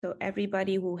So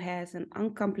everybody who has an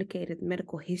uncomplicated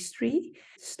medical history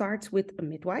starts with a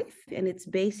midwife, and it's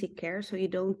basic care. So you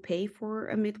don't pay for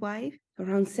a midwife.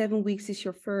 Around 7 weeks is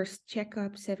your first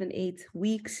checkup, 7, 8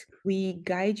 weeks. We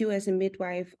guide you as a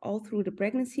midwife all through the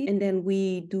pregnancy, and then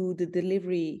we do the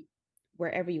delivery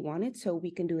wherever you want it. So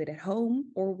we can do it at home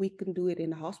or we can do it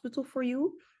in the hospital for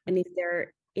you. And if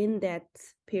there in that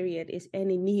period is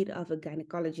any need of a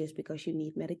gynecologist because you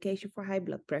need medication for high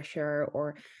blood pressure,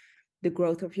 or the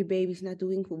growth of your baby is not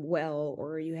doing well,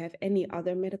 or you have any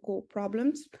other medical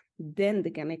problems, then the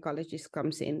gynecologist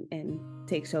comes in and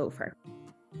takes over.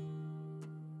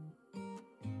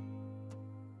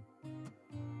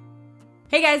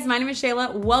 Hey guys, my name is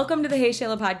Shayla. Welcome to the Hey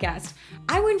Shayla podcast.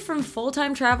 I went from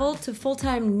full-time travel to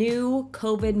full-time new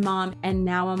COVID mom, and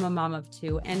now I'm a mom of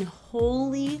two. And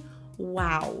holy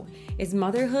wow, is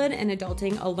motherhood and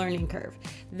adulting a learning curve.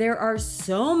 There are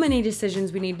so many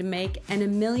decisions we need to make and a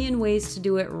million ways to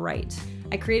do it right.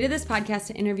 I created this podcast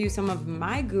to interview some of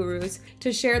my gurus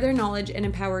to share their knowledge and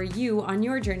empower you on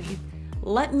your journey.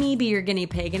 Let me be your guinea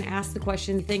pig and ask the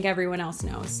questions you think everyone else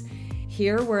knows.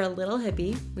 Here, we're a little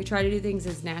hippie. We try to do things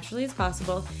as naturally as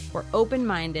possible. We're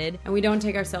open-minded and we don't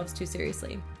take ourselves too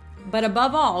seriously. But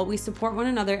above all, we support one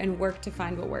another and work to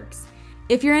find what works.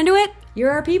 If you're into it,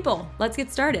 you're our people. Let's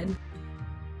get started.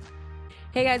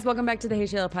 Hey guys, welcome back to the Hey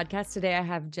Shayla podcast. Today I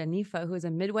have Jennifer, who is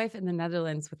a midwife in the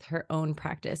Netherlands with her own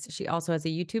practice. She also has a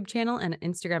YouTube channel and an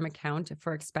Instagram account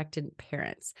for expectant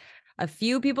parents. A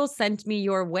few people sent me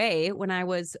your way when I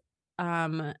was,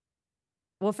 well,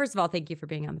 first of all, thank you for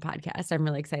being on the podcast. I'm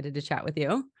really excited to chat with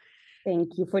you.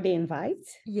 Thank you for the invite.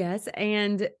 Yes.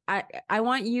 And I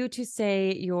want you to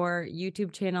say your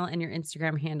YouTube channel and your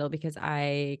Instagram handle because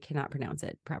I cannot pronounce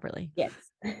it properly. Yes.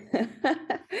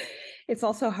 It's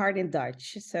also hard in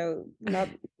Dutch, so not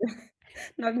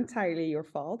entirely your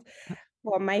fault.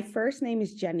 Well, my first name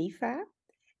is Jennifer,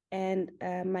 and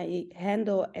my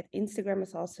handle at Instagram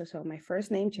is also my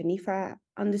first name,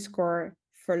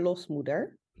 Jennifer_verlosmoeder.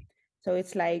 So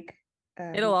it's like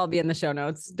it'll all be in the show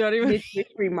notes. Don't even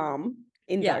midwifery mom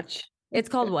in Dutch. It's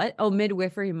called what? Oh,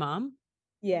 midwifery mom.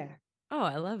 Yeah. Oh,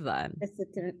 I love that. That's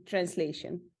the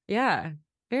translation. Yeah.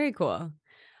 Very cool.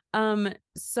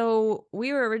 So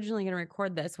we were originally going to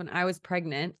record this when I was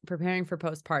pregnant, preparing for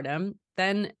postpartum.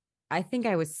 Then I think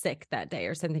I was sick that day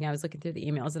or something. I was looking through the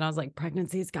emails and I was like,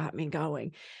 pregnancy's got me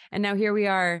going. And now here we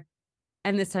are.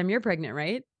 And this time you're pregnant,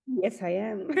 right? Yes, I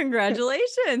am.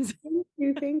 Congratulations.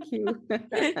 Thank you.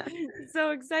 So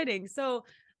exciting. So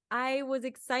I was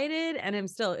excited and I'm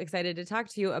still excited to talk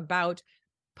to you about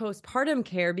postpartum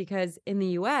care because in the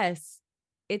US,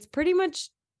 it's pretty much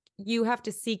you have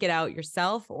to seek it out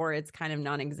yourself or it's kind of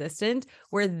non-existent.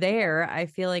 Where there, I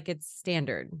feel like it's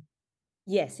standard.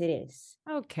 Yes, it is.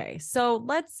 Okay. So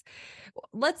let's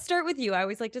start with you. I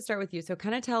always like to start with you. So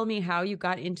kind of tell me how you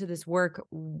got into this work,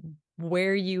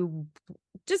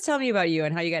 just tell me about you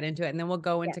and how you got into it. And then we'll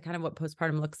go into kind of what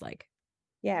postpartum looks like.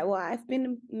 Yeah, well, I've been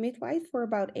a midwife for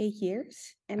about 8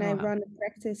 years and I run a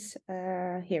practice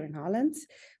here in Holland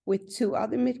with 2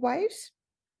 other midwives.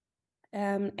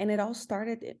 And it all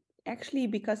started actually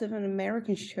because of an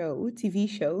American TV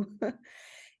show.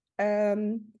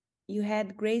 You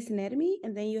had Grey's Anatomy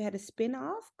and then you had a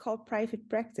spin-off called Private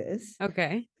Practice.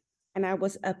 Okay. And I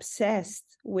was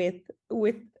obsessed with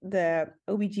the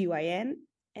OBGYN.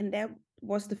 And that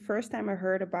was the first time I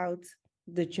heard about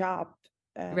the job,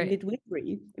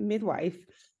 midwife.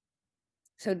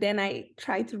 So then I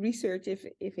tried to research if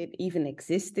it even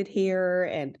existed here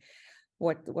and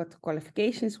what the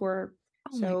qualifications were.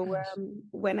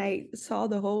 When I saw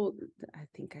I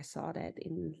think I saw that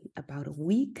in about a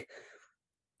week.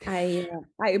 I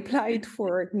applied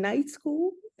for night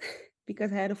school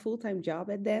because I had a full-time job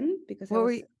at then because I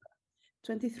was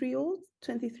 23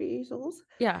 years old.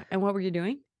 Yeah. And what were you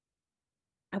doing?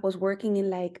 I was working in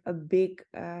like a big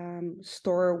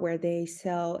store where they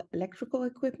sell electrical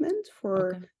equipment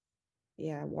for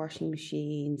washing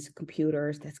machines,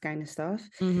 computers, that kind of stuff.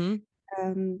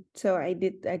 Mm-hmm. So I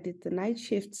did the night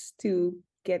shifts to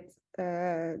get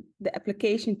the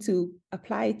application to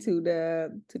apply to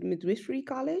the midwifery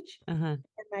college. And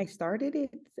I started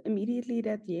it immediately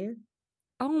that year.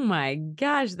 Oh my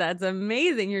gosh, that's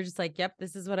amazing. You're just like, yep,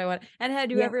 this is what I want. And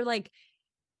had you ever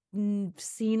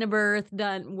seen a birth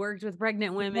done, worked with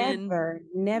pregnant women? Never.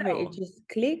 No. It just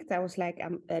clicked. I was like,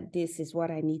 this is what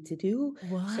I need to do.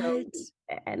 What? So,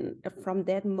 and from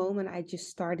that moment, I just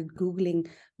started Googling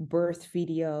birth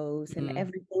videos and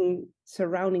everything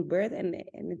surrounding birth. And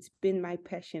it's been my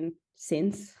passion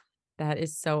since. That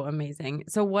is so amazing.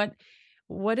 So what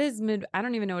is I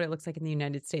don't even know what it looks like in the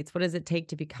United States. What does it take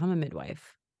to become a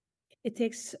midwife? It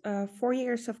takes 4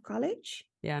 years of college.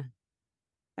 Yeah.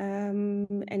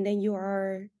 And then you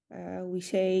are, we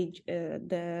say,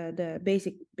 the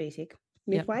basic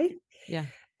Yep. midwife. Yeah.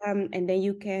 And then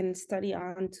you can study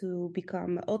on to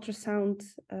become an ultrasound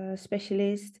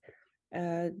specialist,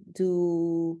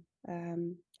 do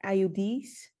IUDs.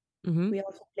 Mm-hmm. We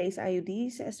also place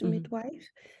IUDs as a Mm-hmm. midwife.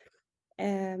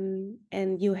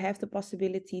 And you have the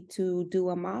possibility to do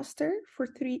a master for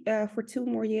 2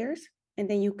 more years, and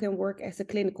then you can work as a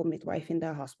clinical midwife in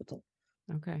the hospital.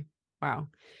 Okay. Wow.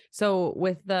 So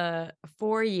with the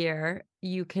 4 year,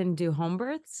 you can do home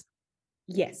births?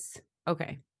 Yes.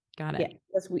 Okay. Got Yeah, it.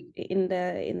 because we in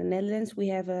the Netherlands we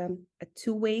have a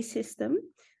two-way system.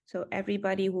 So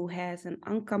everybody who has an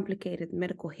uncomplicated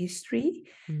medical history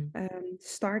Mhm.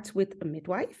 starts with a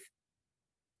midwife.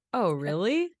 Oh,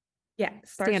 really? Yeah,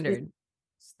 starts with Standard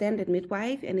standard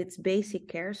midwife, and it's basic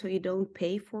care. So you don't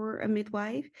pay for a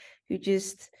midwife. You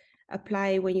just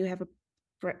apply when you have a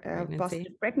pregnancy.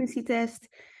 positive pregnancy test.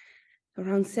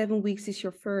 Around 7 weeks is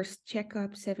your first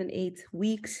checkup, 7, 8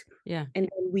 weeks. Yeah. And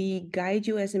then we guide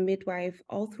you as a midwife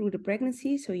all through the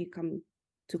pregnancy. So you come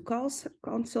to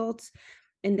consults,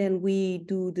 and then we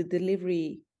do the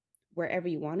delivery wherever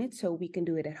you want it. So we can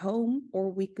do it at home,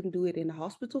 or we can do it in the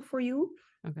hospital for you.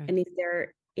 Okay. And if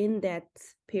there in that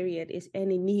period is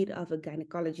any need of a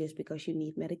gynecologist because you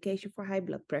need medication for high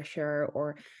blood pressure,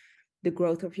 or the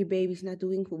growth of your baby is not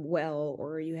doing well,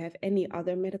 or you have any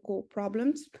other medical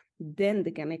problems, then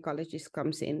the gynecologist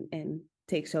comes in and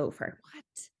takes over.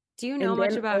 What? Do you know And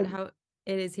much then about how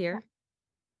it is here?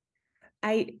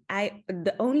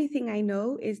 the only thing I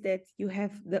know is that you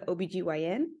have the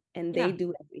OBGYN and they Yeah.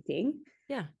 do everything,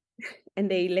 Yeah. and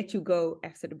they let you go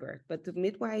after the birth. But the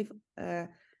midwife,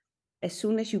 as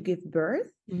soon as you give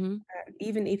birth, Mm-hmm.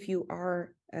 even if you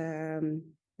are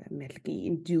medically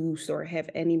induced or have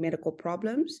any medical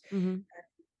problems, Mm-hmm.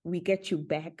 we get you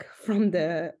back from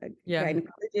the Yeah.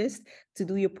 gynecologist to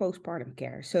do your postpartum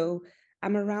care. So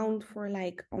I'm around for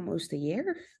like almost a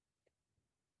year.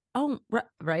 Oh,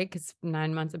 right. Because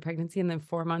 9 months of pregnancy and then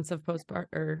 4 months of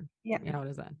postpartum, or Yeah. what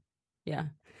is that? Yeah.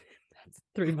 That's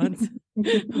 3 months,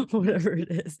 whatever it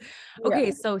is. Okay.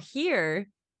 Yeah. So here,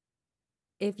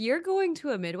 if you're going to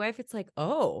a midwife, it's like,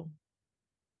 oh,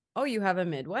 you have a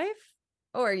midwife?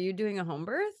 Oh, are you doing a home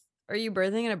birth? Are you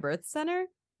birthing in a birth center?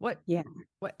 What? Yeah.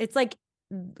 What? It's like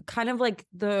kind of like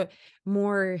the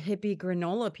more hippie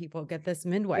granola people get this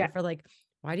midwife, Yeah. or like,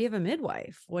 why do you have a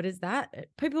midwife? What is that?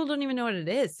 People don't even know what it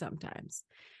is sometimes.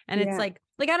 And it's Yeah. like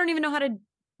I don't even know how to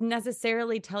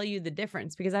necessarily tell you the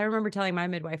difference, because I remember telling my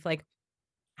midwife, like,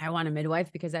 I want a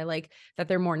midwife because I like that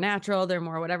they're more natural, they're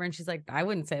more whatever. And she's like, I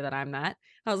wouldn't say that I'm that.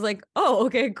 I was like, oh,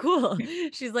 okay, cool.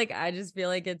 She's like, I just feel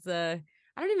like it's I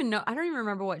don't even know. I don't even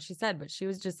remember what she said, but she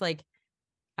was just like,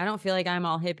 I don't feel like I'm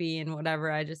all hippie and whatever.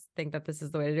 I just think that this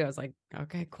is the way to do it. I was like,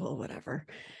 okay, cool, whatever.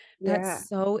 Yeah. That's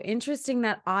so interesting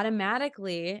that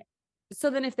automatically. So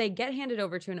then if they get handed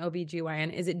over to an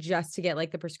OBGYN, is it just to get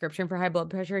like the prescription for high blood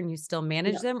pressure and you still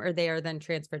manage No, them, or they are then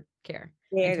transferred care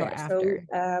they're until there.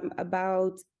 So after?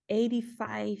 about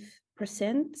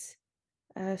 85%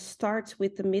 starts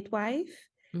with the midwife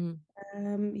Mhm.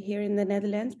 here in the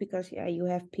Netherlands, because you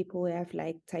have people who have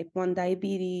like type 1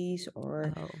 diabetes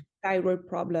or Oh, thyroid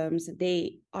problems.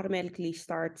 They automatically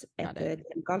start at got it.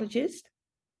 the gynecologist.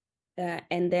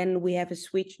 And then we have a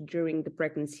switch during the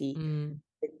pregnancy, Mm,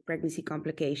 with pregnancy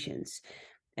complications.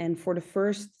 And for the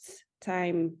first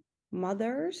time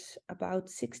mothers, about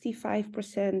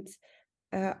 65%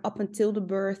 up until the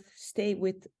birth stay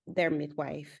with their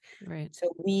midwife. right.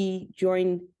 So we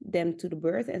join them to the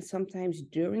birth, and sometimes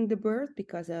during the birth,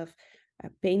 because of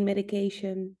pain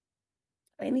medication,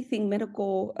 anything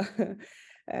medical,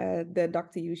 the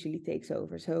doctor usually takes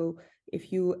over. So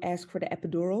if you ask for the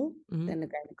epidural, Mhm. then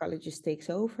the gynecologist takes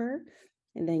over,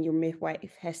 and then your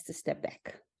midwife has to step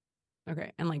back.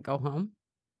 Okay. And like go home.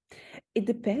 It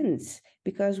depends,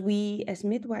 because we as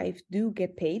midwives do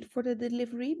get paid for the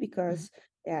delivery, because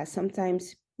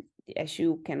sometimes, as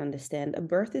you can understand, a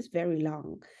birth is very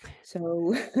long.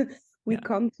 So we Yeah.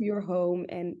 come to your home,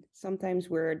 and sometimes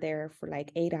we're there for like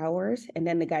 8 hours, and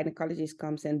then the gynecologist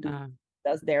comes and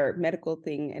does their medical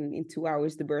thing, and in 2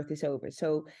 hours the birth is over.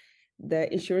 So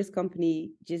the insurance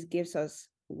company just gives us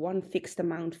one fixed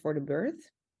amount for the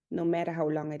birth, no matter how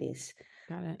long it is.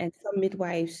 Got it. And some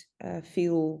midwives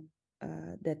feel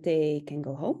that they can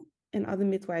go home, and other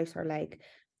midwives are like,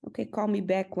 okay, call me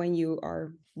back when you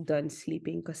are done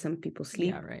sleeping, because some people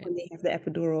sleep Yeah, right. when they have the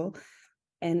epidural.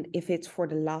 And if it's for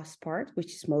the last part,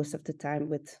 which is most of the time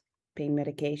with pain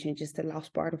medication, just the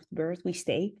last part of the birth, we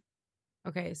stay.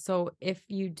 Okay. So if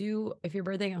you're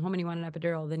birthing at home and you want an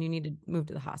epidural, then you need to move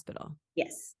to the hospital.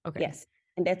 Yes. Okay. Yes.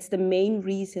 And that's the main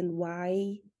reason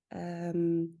why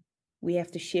we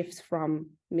have to shift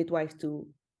from midwife to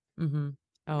Mm-hmm.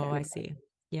 Oh, I see.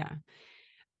 Yeah.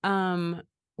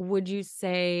 Would you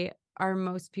say, are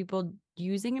most people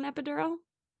using an epidural?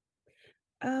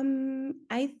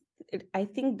 I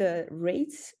think the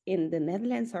rates in the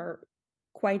Netherlands are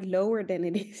quite lower than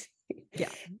it is Yeah,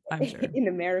 I'm sure. in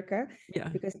America, Yeah.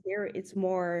 because here it's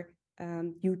more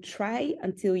you try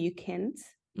until you can't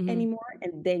anymore,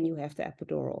 and then you have the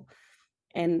epidural.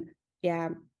 And yeah,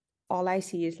 all I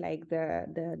see is like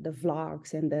the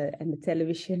vlogs and the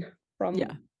television from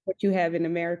Yeah. what you have in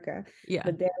America. Yeah.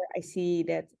 But there I see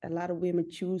that a lot of women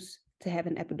choose to have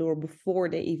an epidural before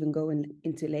they even go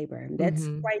into labor. And that's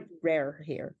quite rare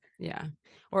here. Yeah.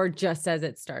 Or just as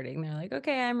it's starting, they're like,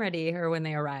 okay, I'm ready. Or when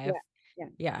they arrive. Yeah.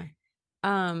 Yeah.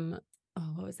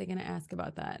 What was I going to ask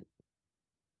about that?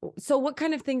 So what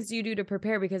kind of things do you do to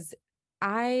prepare? Because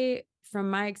from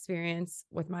my experience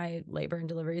with my labor and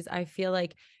deliveries, I feel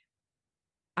like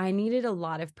I needed a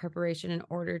lot of preparation in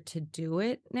order to do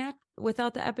it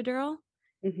without the epidural.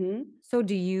 Mm-hmm. So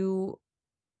do you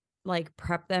like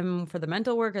prep them for the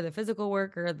mental work or the physical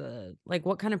work or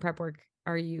what kind of prep work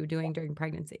are you doing during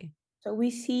pregnancy? So we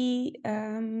see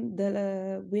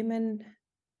the women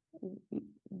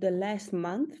the last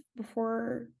month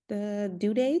before the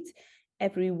due date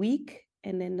every week,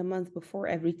 and then the month before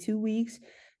every 2 weeks.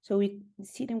 So we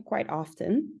see them quite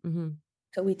often. Mm-hmm.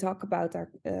 So we talk about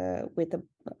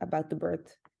about the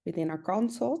birth within our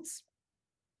consults.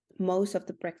 Most of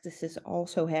the practices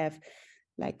also have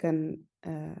like a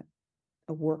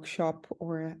workshop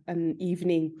or an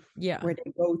evening where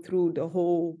they go through the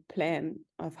whole plan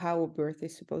of how a birth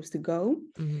is supposed to go.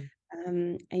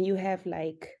 Mm-hmm. And you have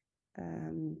like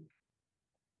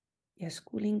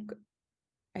schooling.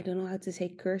 I don't know how to say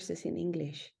curses in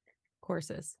English.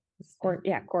 Courses.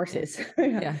 Courses.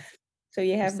 Yeah. So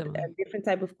you have different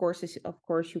type of courses, of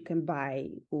course, you can buy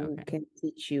who can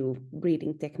teach you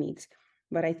breathing techniques.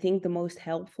 But I think the most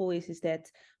helpful is that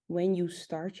when you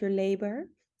start your labor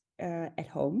at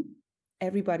home,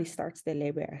 everybody starts their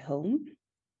labor at home,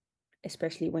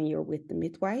 especially when you're with the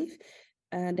midwife.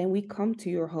 Then we come to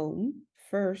your home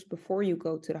first before you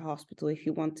go to the hospital if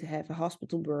you want to have a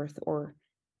hospital birth or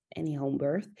any home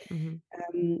birth.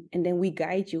 Mm-hmm. And then we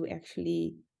guide you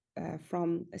actually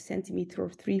from a centimeter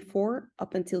of 3-4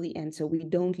 up until the end. So we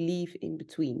don't leave in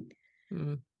between.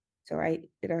 Mm-hmm.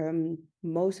 So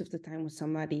most of the time when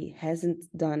somebody hasn't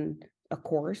done a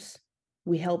course,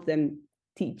 we help them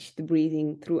teach the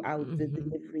breathing throughout the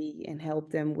delivery and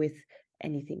help them with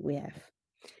anything we have.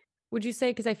 Would you say,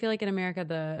 because I feel like in America,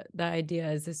 the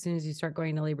idea is as soon as you start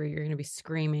going to labor, you're going to be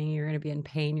screaming, you're going to be in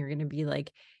pain, you're going to be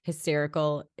like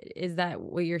hysterical. Is that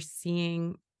what you're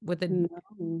seeing with a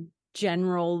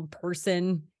general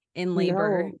person in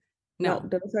labor? No,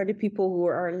 those are the people who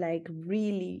are like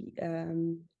really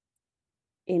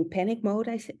in panic mode,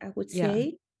 I would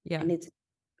say. Yeah. And it's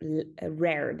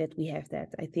rare that we have that.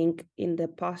 I think in the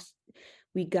past,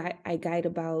 I guide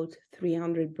about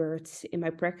 300 births in my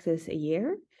practice a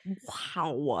year.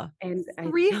 Wow. And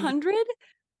 300?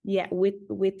 Yeah,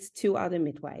 with 2 other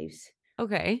midwives.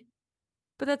 Okay.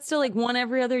 But that's still like one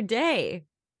every other day.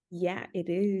 Yeah, it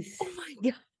is. Oh my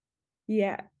God.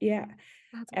 Yeah.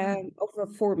 That's over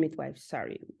 4 midwives,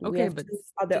 sorry. Okay, we have but 2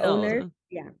 other still, owners.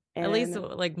 Yeah. At least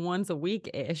like once a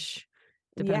week-ish,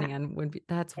 depending on when.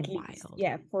 That's at wild. Least,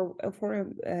 yeah, for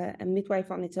a midwife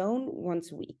on its own,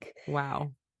 once a week.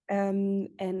 Wow.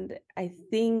 And I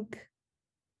think,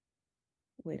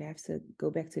 wait, I have to go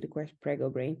back to the question. Prego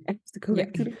brain. I have to go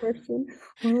back to the question.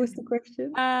 What was the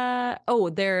question?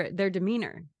 Their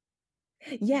demeanor.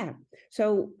 Yeah.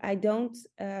 So I don't.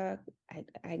 I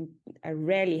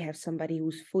rarely have somebody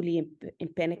who's fully in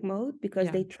panic mode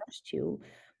because they trust you.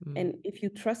 And if you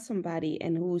trust somebody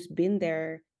and who's been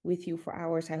there with you for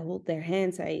hours, I hold their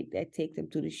hands, I take them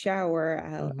to the shower,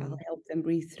 I'll help them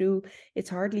breathe through. It's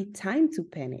hardly time to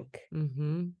panic.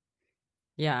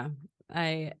 Yeah,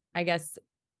 I guess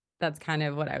that's kind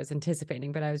of what I was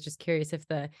anticipating, but I was just curious if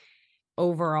the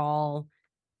overall,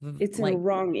 it's a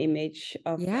wrong image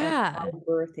of how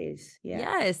birth is.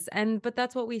 Yes, but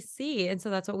that's what we see, and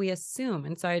so that's what we assume.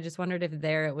 And so I just wondered if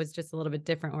it was just a little bit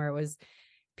different, where it was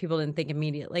people didn't think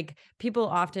immediately. Like people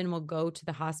often will go to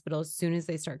the hospital as soon as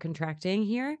they start contracting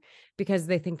here because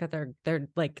they think that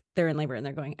they're in labor and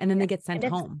they're going, and then they get sent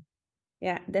home.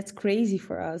 Yeah, that's crazy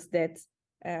for us. That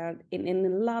in a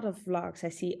lot of vlogs I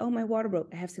see, oh, my water broke,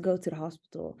 I have to go to the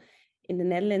hospital. In the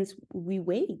Netherlands, we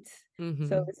wait.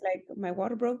 So it's like, my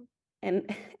water broke,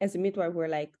 And as a midwife, we're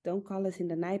like, don't call us in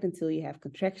the night until you have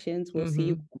contractions. We'll see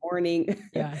you in Mm-hmm. the morning.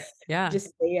 Yeah. Yeah.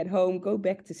 Just stay at home, go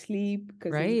back to sleep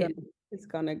because Right. it's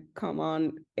gonna come on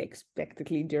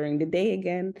expectedly during the day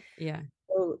again. Yeah.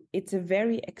 So it's a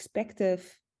very expective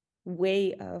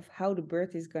way of how the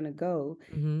birth is gonna go.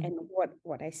 Mm-hmm. And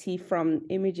what I see from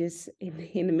images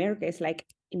in America is like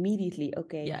immediately,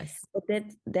 okay. Yes. But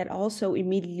that also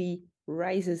immediately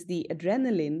rises the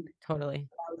adrenaline Totally.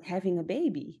 about having a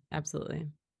baby. Absolutely.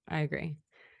 I agree.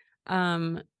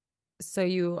 Um, so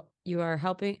you are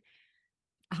helping.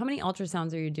 How many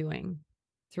ultrasounds are you doing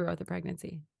throughout the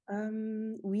pregnancy?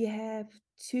 We have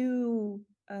two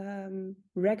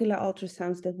regular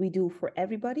ultrasounds that we do for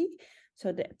everybody.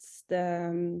 So that's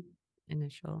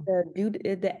Initial.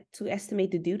 to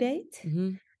estimate the due date.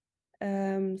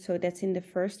 Mm-hmm. So that's in the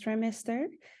first trimester.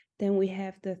 Then we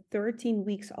have the 13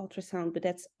 weeks ultrasound, but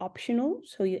that's optional.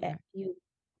 So you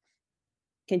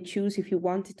can choose if you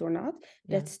want it or not.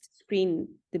 Yeah. That's to screen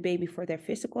the baby for their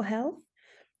physical health.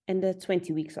 And the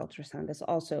 20 weeks ultrasound, that's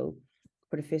also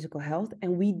for the physical health.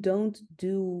 And we don't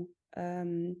do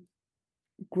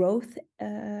growth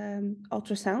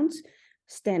ultrasounds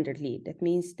standardly. That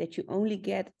means that you only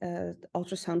get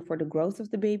ultrasound for the growth of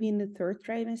the baby in the third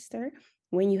trimester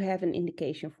when you have an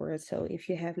indication for it. So if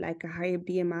you have like a higher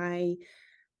BMI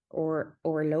or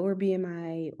lower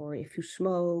BMI, or if you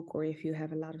smoke, or if you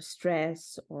have a lot of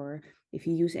stress, or if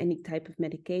you use any type of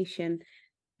medication,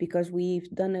 because we've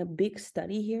done a big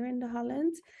study here in the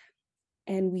Holland,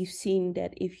 and we've seen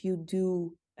that if you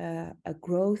do a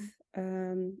growth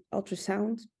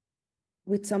ultrasound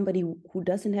with somebody who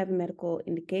doesn't have a medical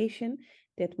indication,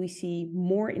 that we see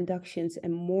more inductions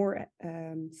and more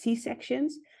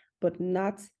C-sections, but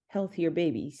not healthier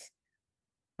babies.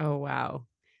 Oh, wow.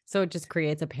 So it just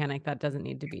creates a panic that doesn't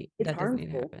need to It's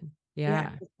harmful. happen. Yeah,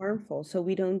 Yeah. it's harmful. So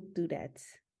we don't do that.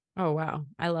 Oh, wow.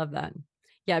 I love that.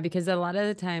 Yeah, because a lot of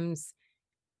the times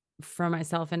for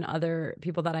myself and other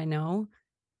people that I know,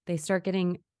 they start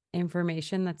getting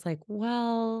information that's like,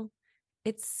 well,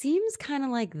 it seems kind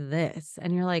of like this.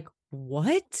 And you're like,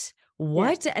 what? Yeah.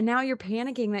 What? And now you're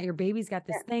panicking that your baby's got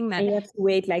this thing And that, you have to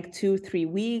wait like 2-3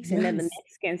 weeks, and then the yes,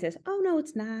 next scan says, "Oh no,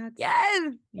 it's not."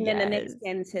 yes, And then the next yes,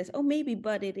 scan says, "Oh, maybe,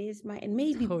 but it is and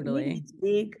maybe totally. it's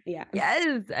big." Yeah.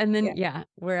 Yes. And then, Yeah. yeah,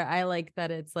 where I like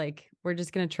that it's like, we're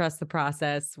just going to trust the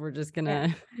process. We're just going Yeah.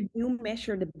 to, You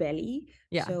measure the belly.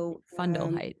 yeah, So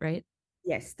fundal height, right?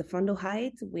 yes, the fundal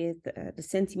height with the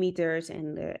centimeters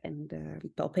and the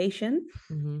palpation.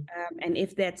 Mm-hmm. And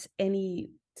if that's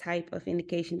any type of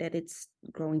indication that it's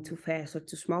growing too fast or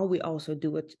too small, we also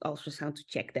do an ultrasound to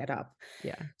check that up.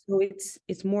 Yeah. So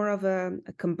it's more of a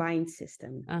combined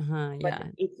system. Uh-huh. But Yeah.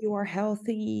 if you are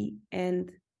healthy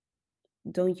and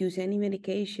don't use any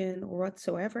medication or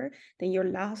whatsoever, then your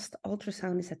last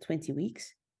ultrasound is at 20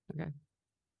 weeks. Okay.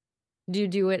 Do you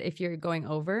do it if you're going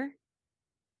over?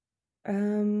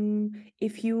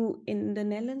 If you, in the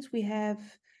Netherlands, we have,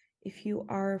 if you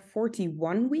are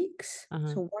 41 weeks, Uh-huh.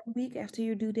 so 1 week after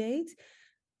your due date,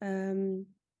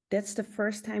 that's the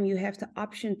first time you have the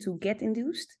option to get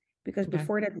induced, because Okay.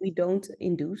 before that we don't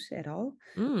induce at all.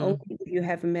 Only if you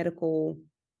have a medical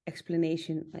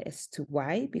explanation as to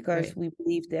why, because Right. we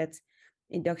believe that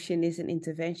induction is an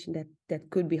intervention that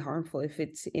could be harmful if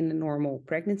it's in a normal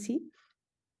pregnancy.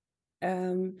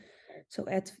 So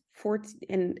at 40,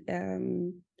 and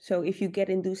so if you get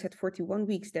induced at 41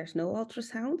 weeks, there's no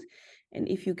ultrasound. And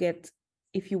if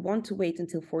you want to wait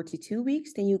until 42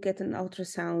 weeks, then you get an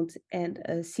ultrasound and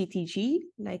a CTG,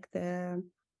 like the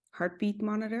heartbeat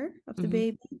monitor of the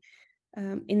baby,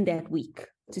 in that week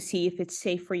to see if it's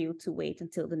safe for you to wait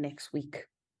until the next week.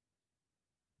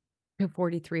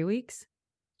 43 weeks?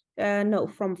 No,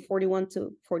 from 41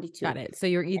 to 42. Got it. So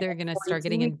you're either going to start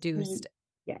getting induced.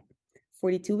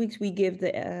 42 weeks, we give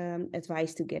the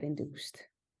advice to get induced.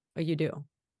 Oh, you do?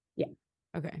 Yeah.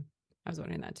 Okay. I was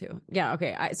wondering that too. Yeah.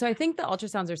 Okay. So I think the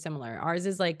ultrasounds are similar. Ours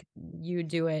is like you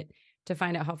do it to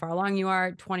find out how far along you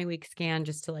are, 20-week scan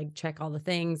just to like check all the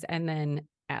things. And then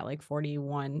at like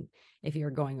 41, if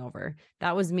you're going over.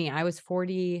 That was me. I was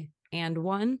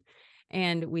 41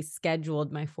 and we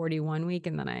scheduled my 41 week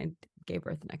and then I gave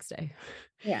birth the next day.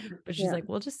 Yeah. But she's like,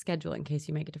 we'll just schedule it in case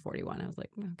you make it to 41. I was like,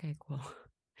 okay, cool.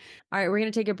 All right, we're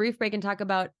going to take a brief break and talk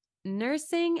about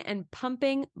nursing and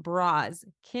pumping bras.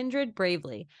 Kindred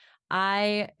bravely.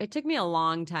 It took me a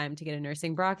long time to get a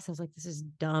nursing bra because I was like, this is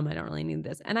dumb. I don't really need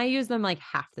this. And I use them like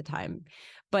half the time.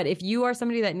 But if you are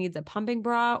somebody that needs a pumping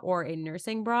bra or a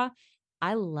nursing bra,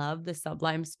 I love the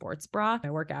Sublime sports bra.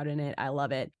 I work out in it. I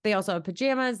love it. They also have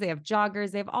pajamas. They have joggers.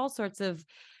 They have all sorts of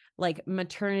like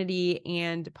maternity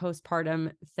and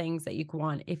postpartum things that you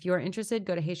want. If you're interested,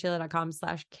 go to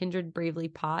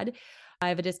heyshayla.com/kindredbravelypod. I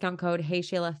have a discount code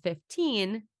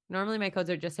HeyShayla15. Normally my codes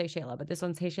are just Hey Shayla, but this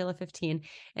one's Hey Shayla 15.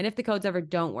 And if the codes ever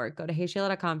don't work, go to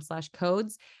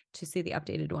heyshayla.com/codes to see the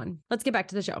updated one. Let's get back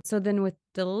to the show. So then with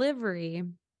delivery,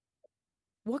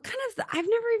 what kind of, I've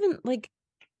never even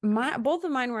both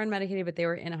of mine were unmedicated, but they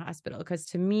were in a hospital because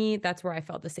to me, that's where I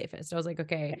felt the safest. I was like,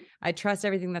 okay, I trust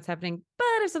everything that's happening, but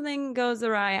if something goes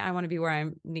awry, I want to be where I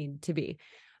need to be.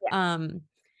 Yeah.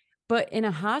 But in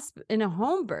a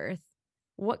home birth,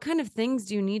 what kind of things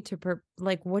do you need to, are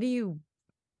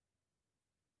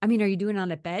you doing it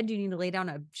on a bed? Do you need to lay down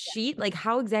a sheet? Like,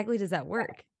 how exactly does that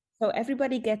work? So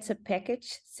everybody gets a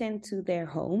package sent to their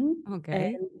home.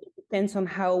 Okay. And it depends on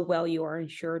how well you are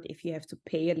insured, if you have to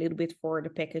pay a little bit for the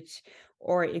package,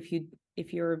 or if you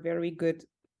have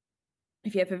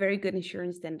a very good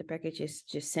insurance, then the package is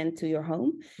just sent to your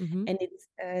home. Mm-hmm. And it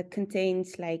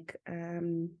contains like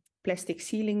plastic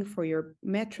sealing for your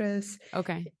mattress.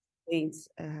 Okay. Contains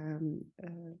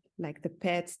like the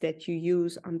pads that you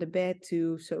use on the bed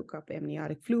to soak up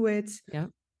amniotic fluids. Yeah.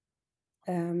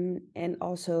 And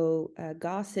also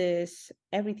gauzes,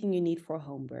 everything you need for a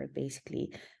home birth,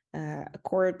 basically. A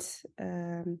cord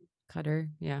cutter,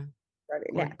 yeah.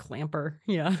 Cord clamper,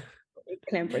 yeah.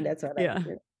 Clamper, that's what yeah. I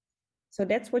do. So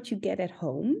that's what you get at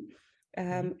home.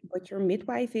 But your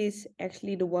midwife is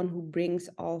actually the one who brings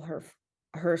all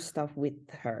her stuff with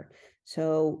her.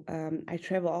 So I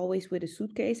travel always with a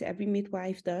suitcase. Every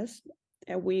midwife does.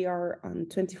 And we are on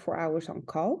 24 hours on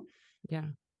call. Yeah.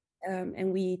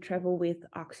 And we travel with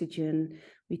oxygen.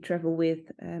 We travel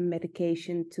with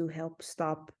medication to help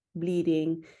stop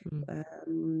bleeding.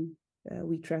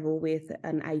 We travel with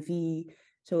an IV.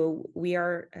 So we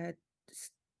are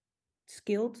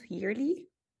skilled yearly.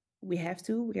 We have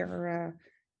to. We are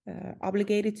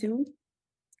obligated to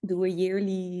do a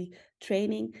yearly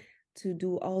training to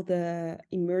do all the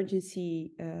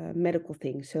emergency medical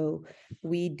things. So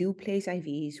we do place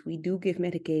IVs, we do give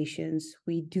medications,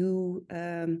 we do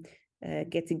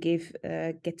get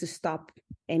to stop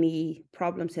any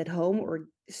problems at home or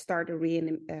start a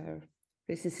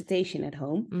resuscitation at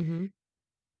home. Mm-hmm.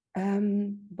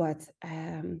 But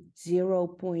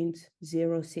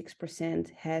 0.06%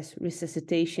 has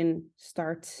resuscitation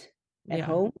starts at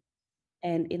home.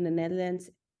 And in the Netherlands,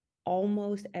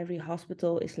 almost every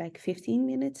hospital is like 15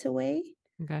 minutes away.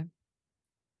 Okay.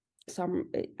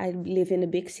 I live in a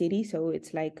big city, so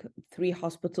it's like 3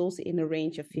 hospitals in a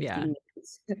range of 15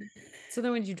 minutes. So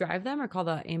then would you drive them or call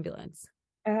the ambulance?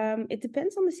 It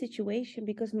depends on the situation,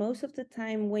 because most of the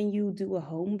time when you do a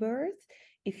home birth,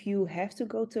 if you have to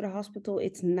go to the hospital,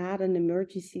 it's not an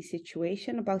emergency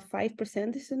situation. About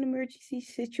 5% is an emergency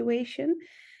situation.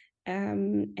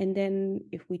 And then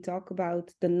if we talk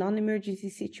about the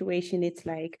non-emergency situation, it's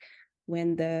like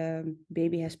when the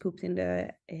baby has pooped in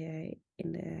the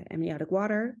amniotic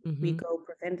water, we go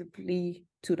preventively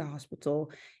to the hospital.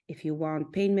 If you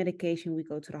want pain medication, we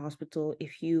go to the hospital.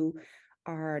 If you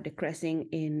are decreasing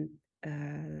in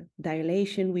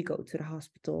dilation, we go to the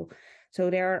hospital.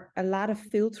 So there are a lot of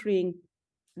filtering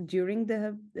during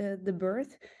the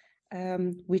birth,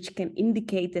 which can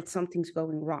indicate that something's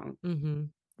going wrong.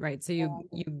 Right. So you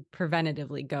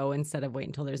preventatively go instead of wait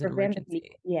until there's an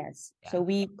emergency. Yes. Yeah. So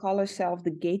we call ourselves the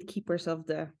gatekeepers of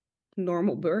the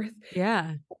normal birth.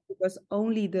 Yeah. Because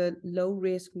only the low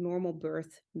risk normal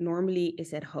birth normally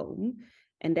is at home.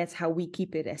 And that's how we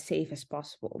keep it as safe as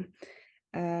possible.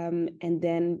 And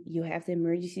then you have the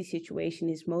emergency situation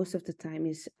is most of the time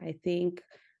is, I think,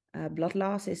 blood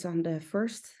loss is on the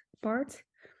first part.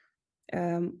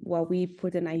 While we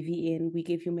put an IV in, we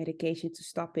give you medication to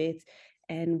stop it.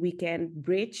 And we can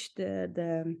bridge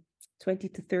the 20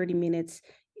 to 30 minutes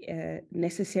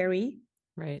necessary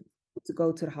to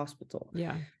go to the hospital.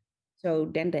 Yeah. So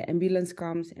then the ambulance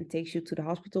comes and takes you to the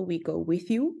hospital. We go with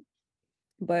you.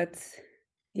 But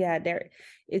yeah,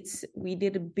 we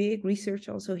did a big research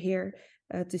also here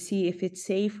to see if it's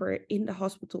safer in the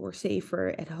hospital or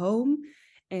safer at home.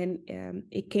 And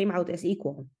it came out as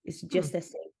equal. It's just as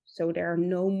safe. So there are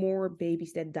no more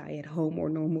babies that die at home or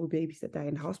no more babies that die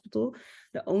in the hospital.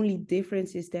 The only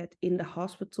difference is that in the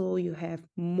hospital, you have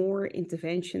more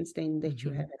interventions than that you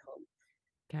have at home.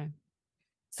 Okay.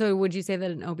 So would you say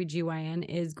that an OBGYN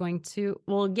is going to,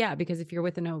 well, yeah, because if you're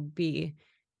with an OB,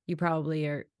 you probably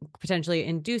are potentially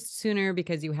induced sooner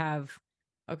because you have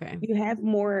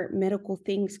more medical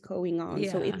things going on.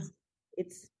 Yeah. So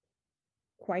it's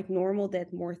quite normal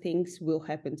that more things will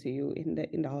happen to you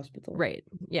in the hospital. Right.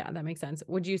 Yeah, that makes sense.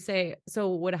 Would you say,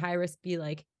 so would high risk be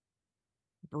like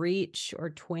breech or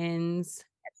twins?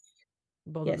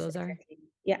 Both of those exactly.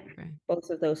 Yeah, Okay. both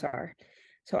of those are.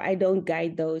 So I don't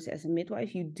guide those as a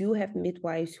midwife. You do have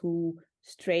midwives who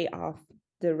stray off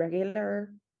the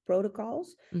regular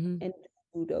protocols Mm-hmm. and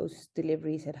do those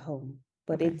deliveries at home,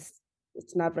 but Okay.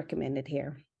 it's not recommended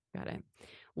here. Got it.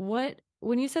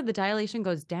 When you said the dilation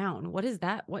goes down, what is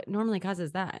that? What normally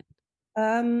causes that?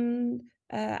 Um,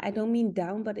 I don't mean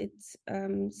down, but it's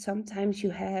sometimes you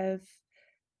have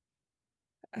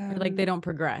Or like they um, don't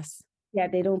progress. yeah,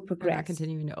 they don't They're not progress.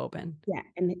 continuing to open. Yeah,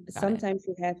 and Got it. sometimes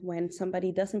you have when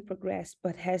somebody doesn't progress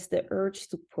but has the urge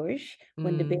to push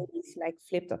when the Mm, baby is like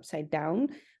flipped upside down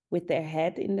with their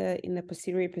head in the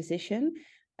posterior position.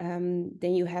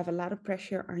 Then you have a lot of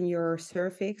pressure on your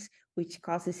cervix, which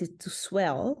causes it to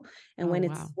swell. And oh when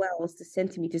it wow. swells, the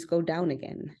centimeters go down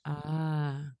again.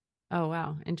 Ah. Oh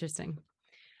wow. Interesting.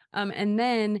 And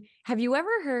then have you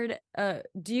ever heard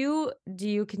do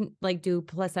you can like do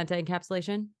placenta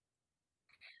encapsulation?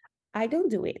 I don't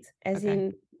do it, as Okay.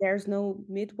 in there's no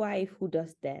midwife who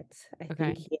does that, I Okay.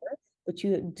 think, here. But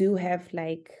you do have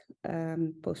like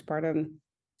postpartum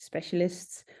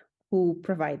specialists who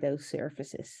provide those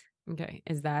services. Okay.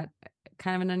 Is that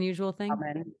kind of an unusual thing?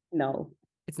 Common? No,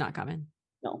 It's not common.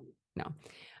 no. No.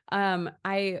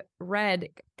 I read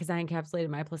because I encapsulated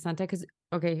my placenta because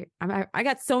okay, I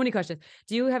got so many questions.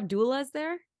 Do you have doulas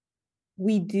there?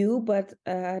 We do, but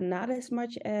not as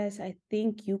much as I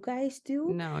think you guys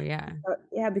do. No, yeah.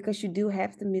 Yeah, because you do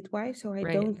have the midwife, so I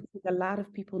Right. don't think a lot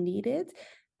of people need it.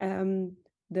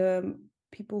 The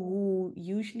people who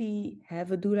usually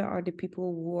have a doula are the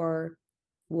people who are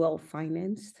well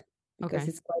financed because Okay.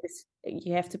 it's quite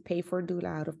you have to pay for a doula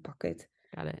out of pocket.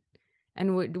 Got it.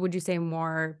 And would you say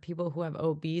more people who have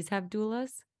OBs have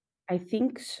doulas? I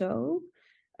think so,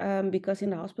 because in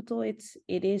the hospital it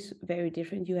is very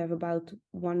different. You have about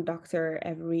one doctor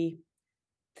every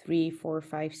 3, 4,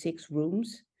 5, 6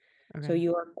 rooms. So Okay.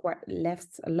 you are quite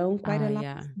left alone quite a lot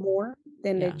Yeah. more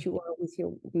than Yeah. that you are with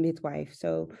your midwife.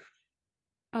 So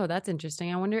Oh, that's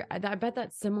interesting. I wonder, I bet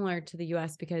that's similar to the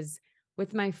US because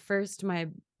with my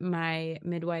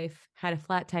midwife had a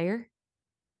flat tire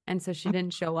and so she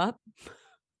didn't show up.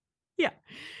 Yeah.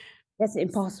 that's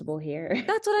impossible here.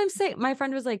 That's what I'm saying. My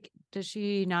friend was like, does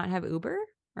she not have Uber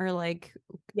or like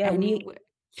Yeah, any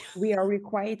we are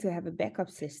required to have a backup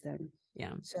system.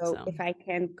 Yeah. So So, if I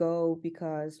can't go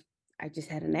because I just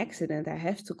had an accident, I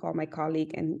have to call my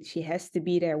colleague and she has to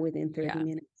be there within 30 yeah.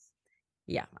 minutes.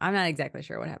 Yeah. I'm not exactly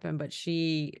sure what happened, but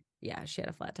she had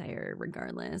a flat tire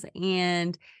regardless.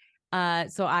 And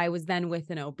so I was then with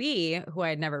an OB who I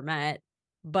had never met,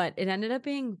 but it ended up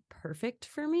being perfect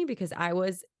for me because I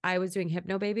was doing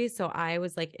hypno babies. So I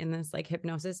was like in this like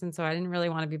hypnosis. And so I didn't really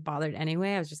want to be bothered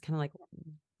anyway. I was just kind of like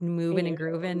moving and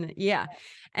grooving. Yeah.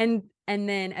 And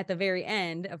then at the very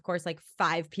end, of course, like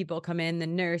 5 people come in, the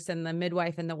nurse and the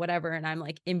midwife and the whatever. And I'm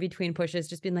like in between pushes,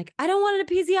 just being like, I don't want an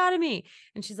episiotomy.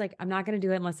 And she's like, I'm not going to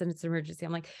do it unless it's an emergency.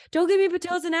 I'm like, don't give me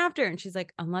Pitocin after. And she's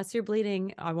like, unless you're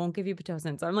bleeding, I won't give you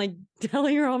Pitocin. So I'm like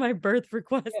telling her all my birth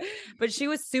requests, Yeah. but she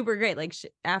was super great. Like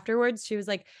afterwards, she was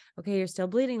like, okay, you're still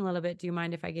bleeding a little bit. Do you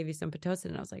mind if I give you some Pitocin?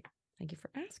 And I was like, thank you for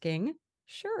asking.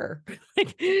 Sure.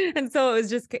 And so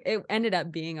it ended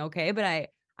up being okay. But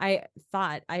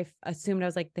I assumed I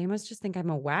was like, they must just think I'm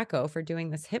a wacko for doing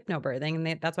this hypnobirthing.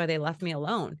 And that's why they left me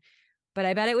alone. But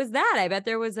I bet it was that. I bet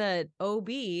there was a OB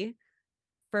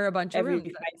for a bunch of Every rooms.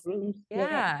 5 rooms. Yeah,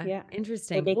 Yeah. yeah. So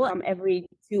Interesting. they Well, come every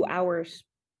 2 hours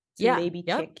to yeah. maybe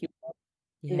Yep. check you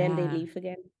and then they Yeah. leave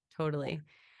again. Totally.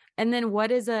 And then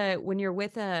when you're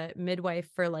with a midwife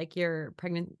for like your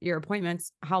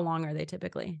appointments, how long are they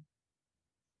typically?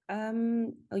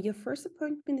 Your first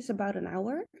appointment is about an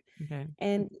hour, Okay.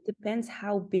 and it depends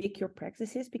how big your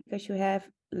practice is because you have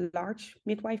large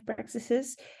midwife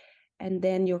practices, and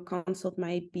then your consult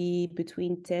might be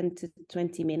between 10 to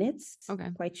 20 minutes, Okay.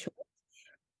 quite short.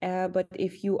 But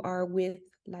if you are with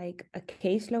like a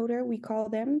caseloader, we call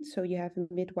them, so you have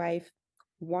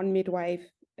one midwife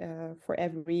for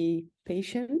every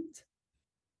patient.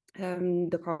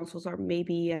 The consults are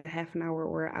maybe a half an hour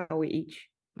or an hour each.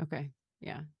 Okay.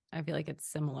 Yeah. I feel like it's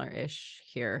similar-ish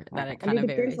here that it And kind it of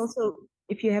depends varies. also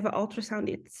if you have an ultrasound,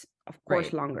 it's of course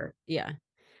Right. longer. Yeah.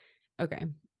 Okay.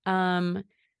 Um,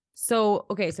 so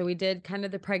we did kind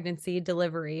of the pregnancy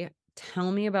delivery. Tell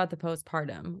me about the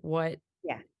postpartum. What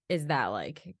Yeah. is that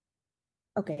like?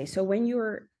 Okay. So when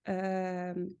you're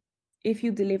if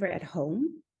you deliver at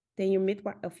home, then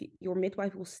your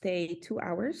midwife will stay 2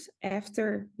 hours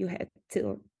after you had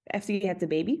the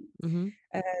baby Mm-hmm.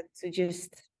 to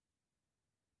just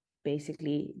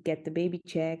basically get the baby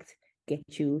checked, get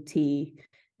you tea,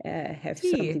 have Tea.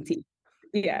 something to eat.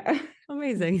 Yeah.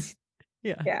 Amazing.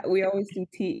 Yeah. Yeah, we always do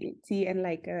tea and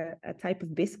like a type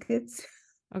of biscuits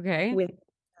Okay. with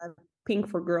pink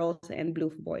for girls and blue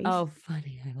for boys. Oh,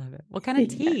 funny. I love it. What kind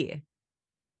of Yeah. tea?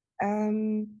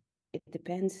 It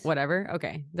depends. Whatever.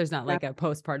 Okay. There's not Not like a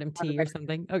postpartum tea or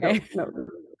something. no, Okay. no, no.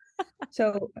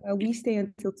 So we stay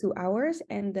until 2 hours,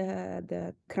 and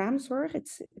the kraamzorg,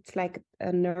 it's like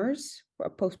a nurse, a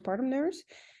postpartum nurse.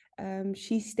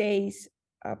 She stays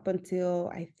up until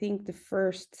I think the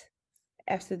first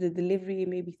after the delivery,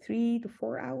 maybe 3 to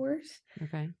 4 hours,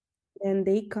 Okay. and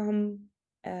they come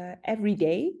every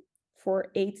day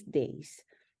for 8 days.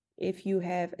 If you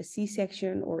have a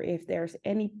C-section or if there's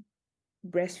any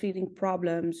breastfeeding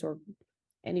problems or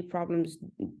any problems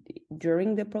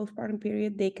during the postpartum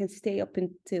period, they can stay up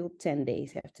until 10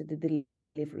 days after the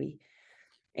delivery.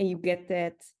 And you get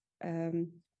that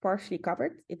partially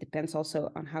covered. It depends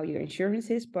also on how your insurance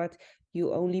is, but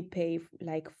you only pay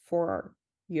like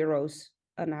 €4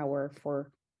 an hour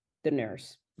for the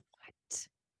nurse. What?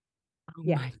 Oh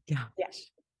Yeah. my gosh. Yeah.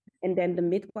 And then the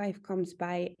midwife comes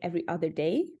by every other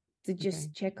day to just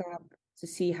Okay. check up, to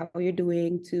see how you're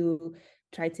doing, to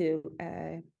try to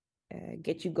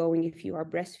get you going if you are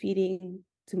breastfeeding,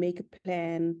 to make a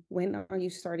plan. When are you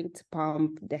starting to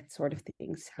pump? That sort of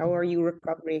things. How are you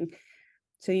recovering?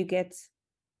 So you get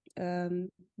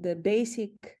the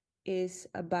basic is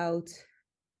about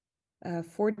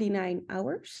 49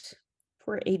 hours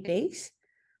for 8 days.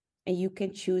 And you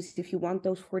can choose if you want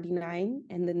those 49,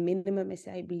 and the minimum is,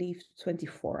 I believe,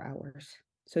 24 hours.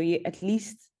 So you at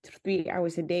least 3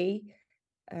 hours a day.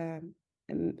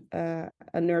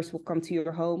 A nurse will come to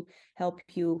your home, help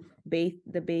you bathe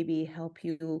the baby, help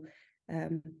you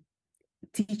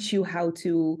teach you how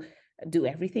to do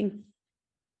everything.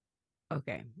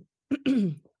 Okay.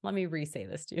 Let me re-say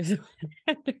this to you so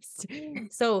I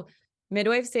understand. So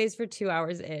midwife stays for 2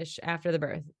 hours-ish after the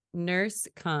birth. Nurse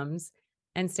comes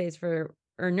and stays for,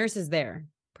 or nurse is there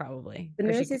probably. The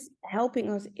Or nurse is helping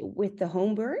us with the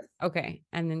home birth. okay.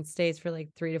 And then stays for like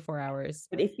 3 to 4 hours.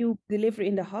 But if you deliver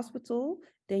in the hospital,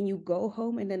 then you go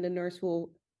home and then the nurse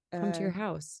will Come to your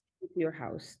house. to your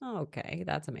house. Oh, okay.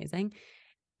 That's amazing.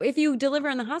 If you deliver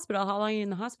in the hospital, how long are you in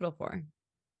the hospital for?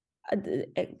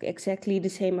 Exactly the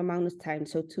same amount of time.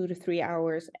 So 2 to 3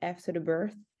 hours after the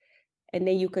birth. And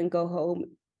then you can go home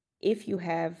if you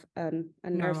have a nurse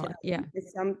Normal. at home. Yeah. But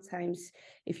sometimes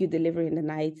if you deliver in the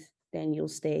night, then you'll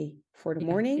stay for the Yeah.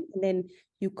 morning. And then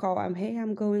you call, hey,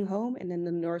 I'm going home. And then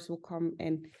the nurse will come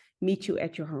and meet you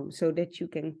at your home so that you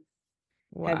can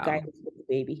have Wow. guidance with the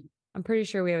baby. I'm pretty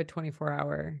sure we have a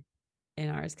 24-hour in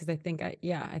ours because I think I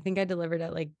delivered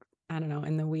at like, I don't know,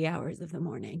 in the wee hours of the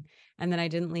morning. And then I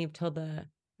didn't leave till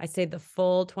I stayed the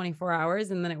full 24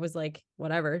 hours. And then it was like,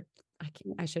 whatever.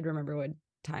 I should remember what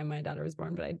time my daughter was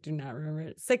born, but I do not remember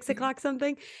it. 6 o'clock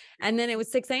something. And then it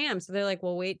was 6 a.m. So they're like,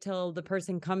 well, wait till the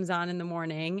person comes on in the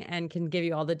morning and can give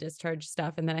you all the discharge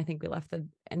stuff. And then I think we left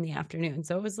in the afternoon.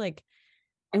 So it was like.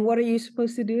 And what are you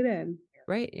supposed to do then?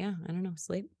 Right. Yeah. I don't know.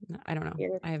 Sleep. I don't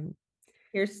know.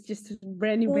 Here's just a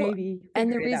brand new Well, baby.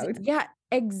 and the Figure it reason, out. yeah,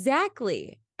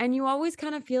 exactly. And you always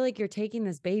kind of feel like you're taking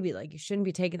this baby, like you shouldn't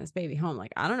be taking this baby home.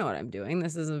 Like, I don't know what I'm doing.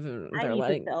 This isn't, I they're even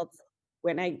letting. felt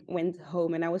when I went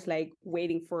home and I was like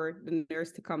waiting for the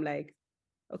nurse to come, like,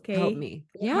 Help okay, me.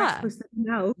 what am I Yeah. supposed to do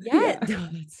now? Yeah. Yeah. Oh,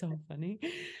 that's so funny.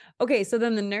 Okay. So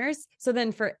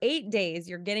then for 8 days,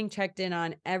 you're getting checked in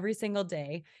on every single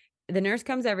day. The nurse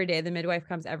comes every day. The midwife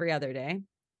comes every other day.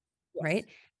 Yes. Right.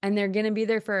 And they're going to be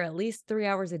there for at least 3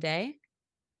 hours a day.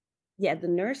 Yeah, the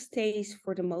nurse stays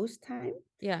for the most time.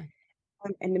 Yeah.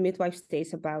 And the midwife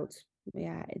stays about,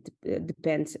 it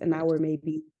depends, an hour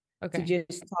maybe. Okay. To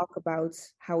just talk about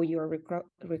how your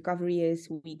recovery is.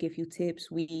 We give you tips.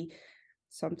 We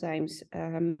sometimes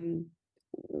you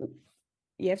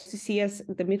have to see as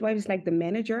the midwife is like the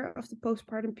manager of the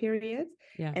postpartum period.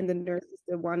 Yeah. And the nurse is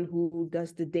the one who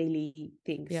does the daily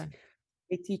things. Yeah.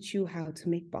 They teach you how to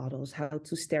make bottles, how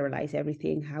to sterilize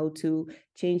everything, how to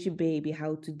change a baby,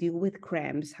 how to deal with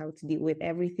cramps, how to deal with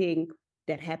everything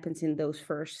that happens in those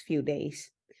first few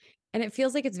days. And it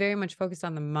feels like it's very much focused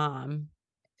on the mom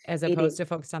as opposed to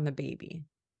focused on the baby.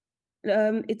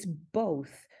 It's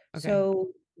both. Okay. So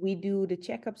we do the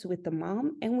checkups with the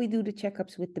mom and we do the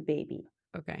checkups with the baby.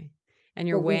 Okay. And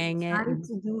you're weighing it. What we try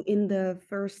to do in the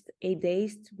first 8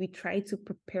 days, we try to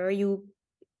prepare you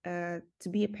to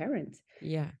be a parent.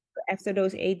 Yeah. After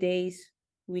those 8 days,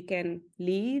 we can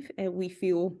leave and we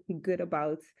feel good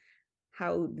about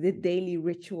how the daily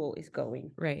ritual is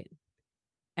going. Right.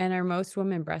 And are most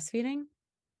women breastfeeding?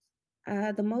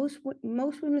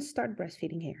 Most women start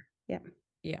breastfeeding here. Yeah.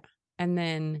 Yeah. And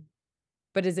then,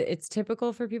 but it's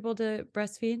typical for people to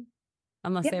breastfeed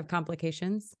unless they have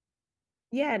complications?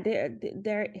 Yeah,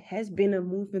 there has been a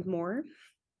movement more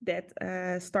that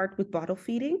start with bottle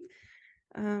feeding.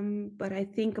 But I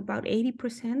think about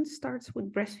 80% starts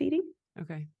with breastfeeding,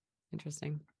 Okay.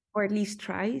 Interesting. or at least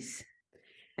tries.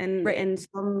 And Right. and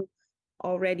some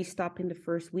already stop in the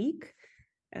first week.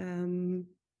 Um,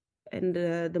 and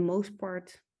the most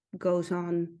part goes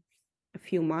on a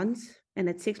few months. And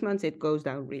at 6 months, it goes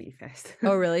down really fast.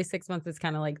 Oh, really? 6 months is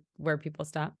kind of like where people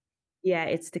stop? Yeah,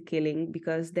 it's the killing,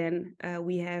 because then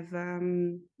we have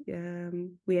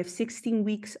 16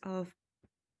 weeks of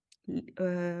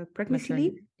pregnancy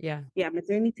leave. Maternity. Yeah. Yeah,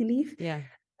 maternity leave. Yeah.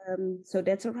 So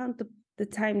that's around the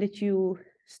time that you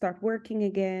start working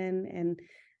again. And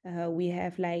we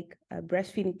have like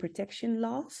breastfeeding protection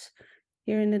laws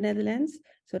here in the Netherlands.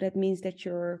 So that means that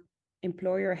your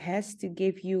employer has to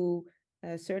give you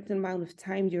a certain amount of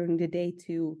time during the day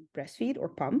to breastfeed or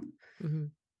pump. Mm-hmm.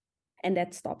 And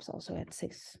that stops also at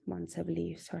 6 months, I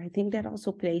believe. So I think that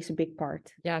also plays a big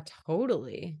part. Yeah,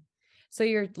 totally. So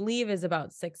your leave is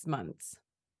about 6 months.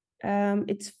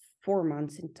 It's 4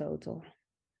 months in total.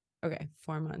 Okay,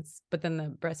 4 months. But then the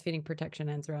breastfeeding protection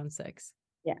ends around 6.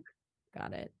 Yeah.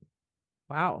 Got it.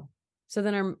 Wow. So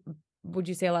then would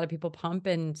you say a lot of people pump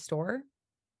and store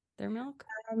their milk?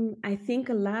 I think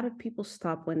a lot of people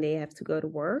stop when they have to go to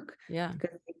work Yeah,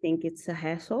 because they think it's a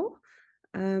hassle.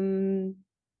 Um,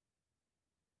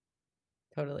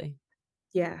 totally.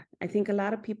 yeah, I think a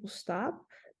lot of people stop,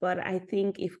 but I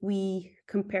think if we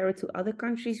compare it to other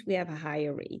countries, we have a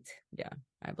higher rate. Yeah,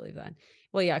 I believe that.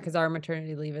 Well, yeah, because our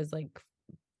maternity leave is like,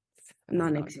 I don't know,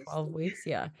 12 Non-existent. weeks.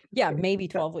 Yeah. Yeah, maybe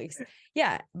 12 weeks.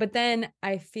 Yeah. But then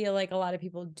I feel like a lot of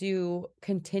people do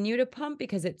continue to pump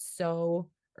because it's so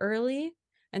early.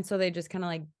 And so they just kind of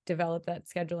like develop that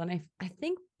schedule. And I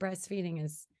think breastfeeding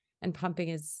and pumping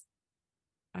is,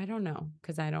 I don't know,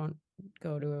 because I don't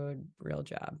go to a real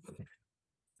job.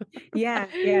 Yeah,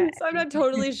 yeah. So I'm not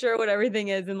totally sure what everything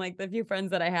is. And like the few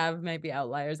friends that I have might be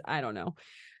outliers. I don't know.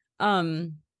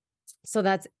 Um, so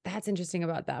that's interesting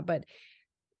about that. But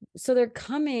so they're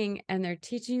coming and they're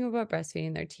teaching you about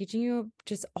breastfeeding. They're teaching you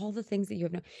just all the things that you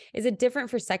have known. Is it different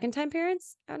for second time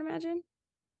parents? I would imagine.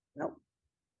 No.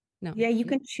 No. Yeah, you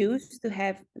can choose to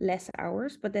have less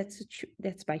hours, but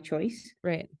that's by choice.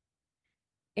 Right.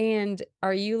 And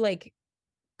are you like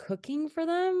cooking for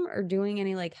them or doing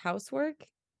any like housework?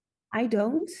 I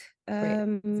don't, Right. As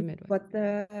a midwife. but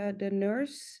the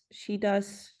nurse, she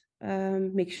does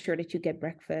make sure that you get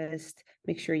breakfast,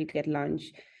 make sure you get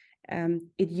lunch.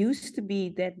 It used to be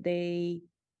that they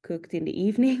cooked in the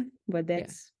evening, but Yeah.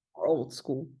 that's old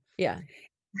school. Yeah.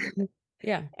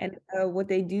 Yeah. And what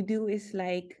they do is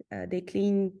like they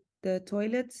clean the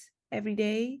toilets every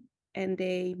day, and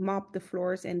they mop the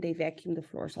floors, and they vacuum the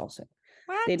floors also.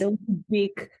 They What? don't do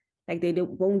big, like they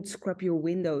won't scrub your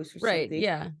windows or Right. something.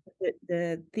 Yeah.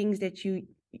 The things that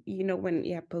when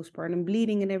you have postpartum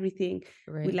bleeding and everything,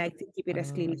 we Right. like to keep it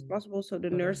as clean as Oh, possible. So the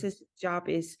totally. nurse's job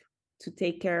is to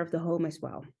take care of the home as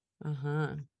well.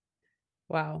 Uh-huh.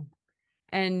 Wow.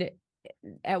 And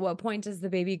at what point does the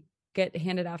baby get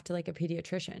handed off to like a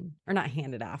pediatrician? Or not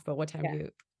handed off, but what time do Yeah. you?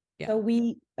 Yeah.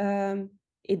 So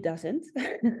it doesn't.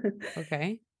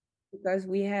 Okay. Because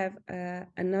we have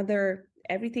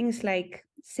everything is like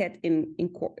set in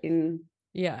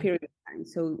Yeah. period of time.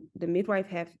 So the midwife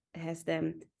has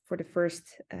them for the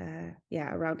first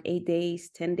around 8 days,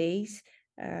 10 days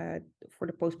for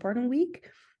the postpartum week.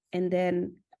 And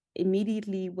then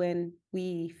immediately when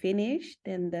we finish,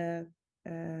 then the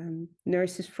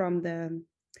nurses from the,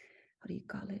 how do you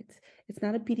call it? It's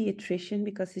not a pediatrician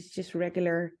because it's just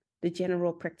the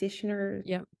general practitioner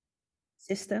Yep.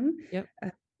 system. Yep.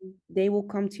 They will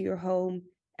come to your home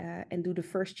and do the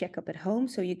first checkup at home.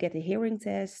 So you get a hearing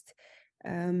test,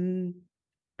 and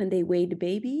they weigh the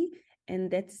baby.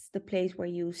 And that's the place where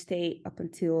you stay up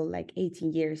until like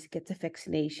 18 years, get the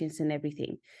vaccinations and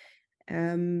everything.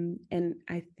 And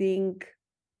I think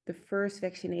the first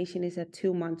vaccination is at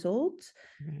 2 months old,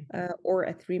 Okay. or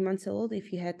at 3 months old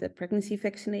if you had the pregnancy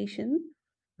vaccination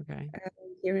Okay.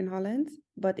 here in Holland.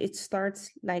 But it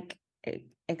starts like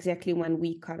exactly when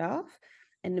we cut off.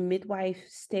 And the midwife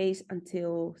stays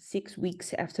until 6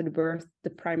 weeks after the birth,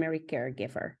 the primary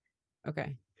caregiver.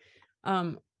 Okay.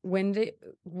 When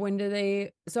do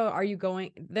they, so are you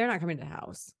going, they're not coming to the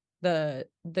house, the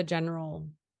general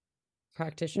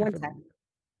practitioner One for them. time.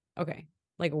 Okay.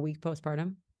 Like a week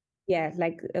postpartum. Yeah,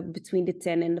 like between the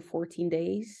 10 and the 14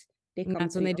 days, they And come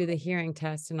that's to when they your do the hearing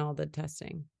test and all the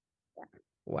testing. Yeah.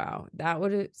 Wow. That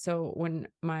would, so when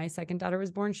my second daughter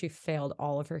was born, she failed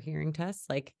all of her hearing tests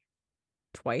like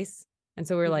twice. And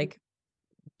so we were Mhm. like,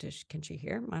 can she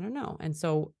hear? I don't know. And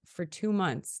so for 2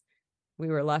 months, we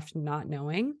were left not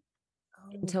knowing.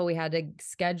 until we had to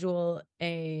schedule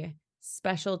a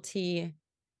specialty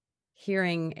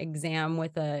hearing exam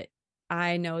with a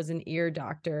eye, nose, and ear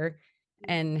doctor,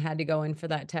 and had to go in for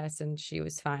that test, and she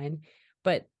was fine.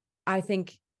 But I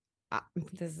think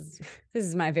this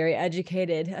is my very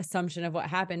educated assumption of what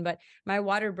happened, but my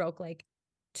water broke like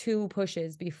 2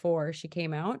 pushes before she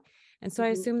came out. And so I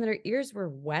assumed that her ears were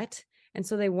wet. And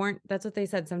so they weren't, that's what they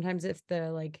said. Sometimes if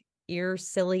the like ear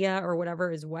cilia or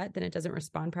whatever is wet, then it doesn't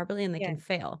respond properly and they can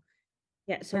fail.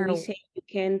 Yeah, so we say you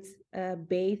can't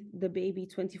bathe the baby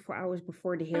 24 hours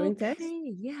before the hearing test.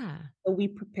 Yeah. So we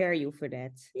prepare you for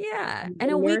that. Yeah.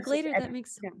 And a week later, that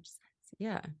makes so much sense.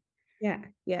 Yeah.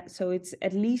 Yeah. So it's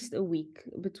at least a week,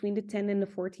 between the 10 and the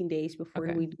 14 days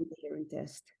before we do the hearing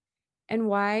test. And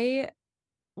why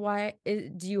do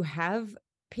you have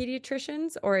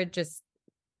pediatricians, or it just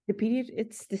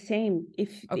it's the same.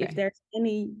 If there's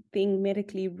anything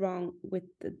medically wrong with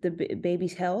the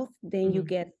baby's health, then you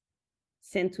get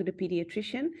sent to the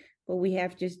pediatrician. But we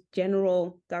have just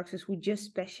general doctors who just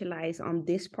specialize on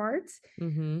this part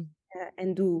and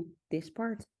do this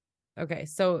part. Okay,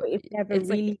 so if you have a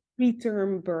really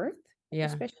preterm birth,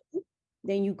 especially,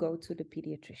 then you go to the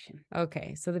pediatrician.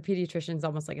 Okay, so the pediatrician is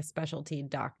almost like a specialty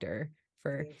doctor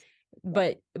for,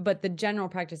 but the general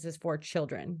practice is for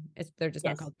children. They're just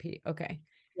not called Okay.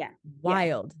 Yeah.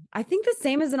 Wild. I think the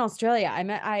same as in Australia.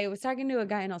 I was talking to a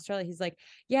guy in Australia. He's like,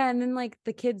 yeah. And then like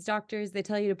the kids doctors, they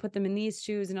tell you to put them in these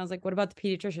shoes. And I was like, what about the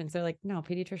pediatricians? They're like, no,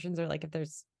 pediatricians are like, if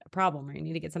there's a problem or you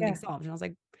need to get something solved. And I was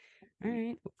like, all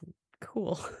right,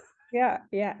 cool. Yeah.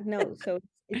 No, so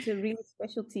it's a real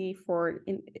specialty for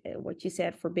what you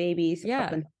said, for babies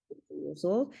up until 18 years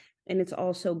old. And it's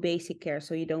also basic care,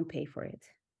 so you don't pay for it.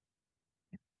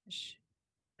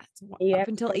 That's up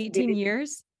until 18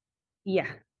 years?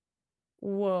 Yeah.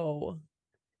 Whoa.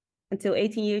 Until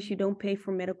 18 years, you don't pay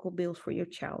for medical bills for your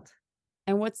child.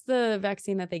 And what's the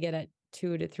vaccine that they get at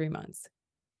 2 to 3 months?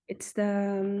 It's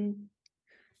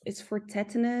it's for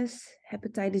tetanus,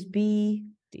 hepatitis B.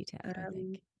 DTaP, I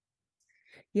think.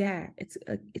 Yeah,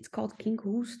 it's called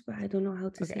Kinkhoest, but I don't know how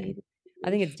to say it.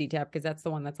 I think it's DTaP because that's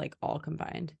the one that's like all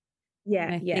combined. Yeah,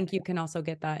 and I think you can also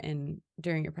get that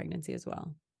during your pregnancy as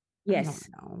well. Yes. I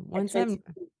don't know. Once I'm okay.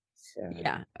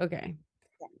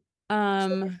 Yeah.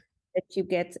 That you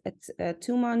get at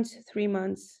 2 months, 3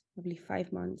 months, probably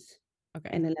 5 months,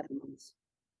 and 11 months.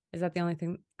 Is that the only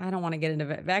thing? I don't want to get into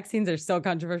vaccines are so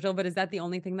controversial, but is that the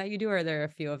only thing that you do, or are there a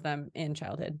few of them in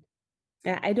childhood?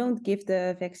 I don't give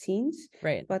the vaccines,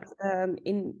 right? But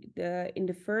in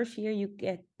the first year you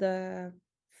get the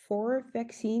 4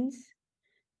 vaccines,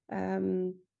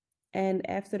 and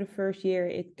after the first year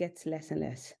it gets less and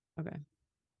less. Okay,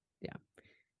 yeah,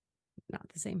 not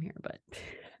the same here, but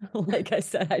like I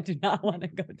said, I do not want to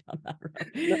go down that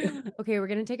road. Okay, we're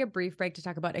going to take a brief break to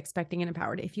talk about Expecting and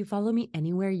Empowered. If you follow me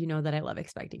anywhere, you know that I love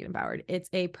Expecting and Empowered. It's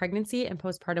a pregnancy and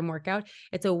postpartum workout.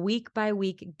 It's a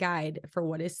week-by-week guide for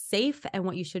what is safe and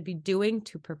what you should be doing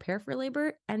to prepare for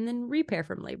labor and then repair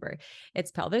from labor.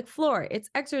 It's pelvic floor, it's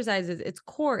exercises, it's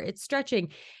core, it's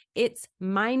stretching, it's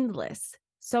mindless.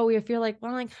 So if you're like,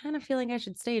 well, I kind of feel like I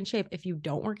should stay in shape. If you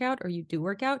don't work out or you do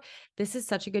work out, this is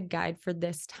such a good guide for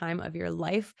this time of your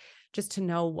life, just to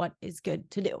know what is good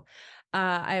to do.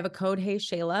 I have a code, Hey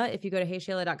Shayla. If you go to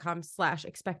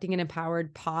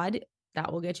heyshayla.com/expecting-and-empowered-pod,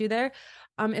 that will get you there.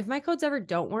 If my codes ever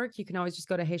don't work, you can always just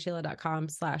go to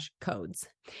heyshayla.com/codes.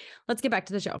 Let's get back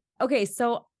to the show. Okay.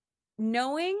 So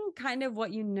knowing kind of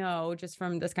what you know, just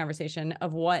from this conversation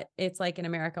of what it's like in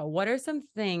America, what are some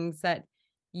things that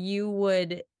you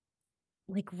would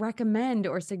like recommend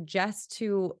or suggest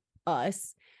to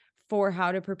us for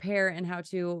how to prepare and how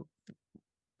to,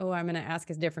 I'm going to ask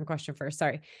a different question first.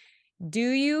 Sorry. Do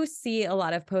you see a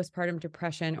lot of postpartum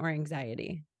depression or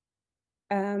anxiety?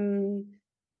 No,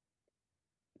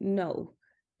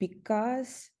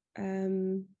 because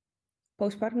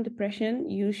postpartum depression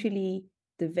usually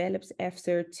develops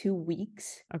after 2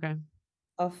 weeks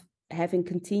of having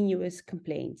continuous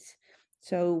complaints.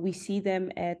 So we see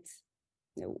them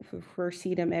first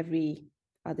see them every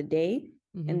other day,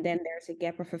 and then there's a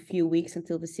gap of a few weeks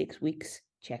until the 6 weeks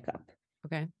checkup.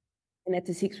 Okay. And at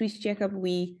the 6 weeks checkup,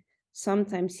 we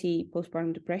sometimes see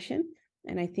postpartum depression,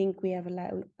 and I think we have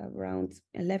around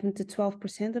 11 to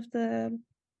 12% of the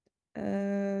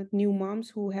new moms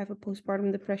who have a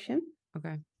postpartum depression.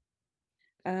 Okay.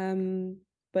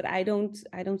 But I don't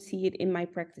see it in my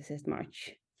practice as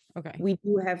much. Okay. We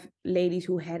do have ladies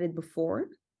who had it before,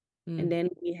 and then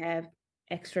we have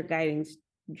extra guidance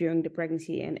during the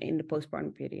pregnancy and in the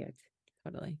postpartum period.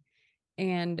 Totally.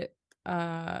 And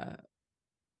are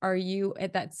you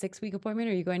at that 6-week appointment?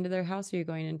 Are you going to their house or are you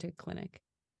going into clinic?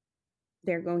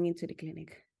 They're going into the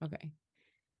clinic. Okay.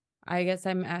 I guess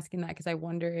I'm asking that because I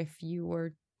wonder if you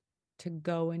were to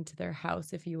go into their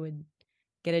house, if you would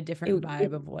get a different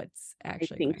vibe of what's I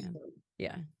actually think going on. so.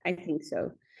 Yeah. I think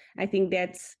so. I think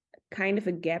that's kind of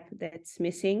a gap that's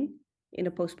missing in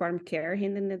the postpartum care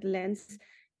in the Netherlands,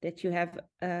 that you have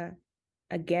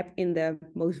a gap in the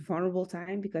most vulnerable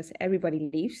time because everybody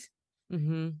leaves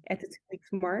Mm-hmm. at the 2 weeks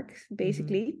mark, Mm-hmm.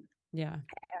 basically, Yeah.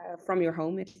 from your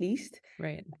home at least,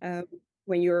 Right.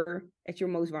 when you're at your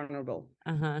most vulnerable.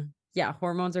 Uh-huh. Yeah.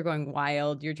 Hormones are going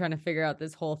wild. You're trying to figure out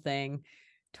this whole thing.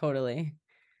 Totally.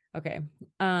 Okay.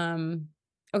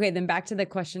 Okay, then back to the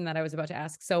question that I was about to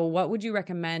ask. So what would you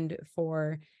recommend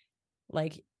for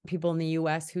like people in the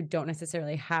US who don't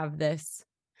necessarily have this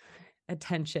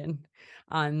attention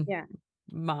on Yeah.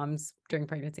 moms during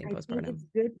pregnancy and I think postpartum? it's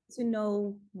good to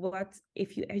know what,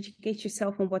 if you educate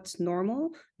yourself on what's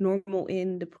normal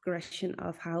in the progression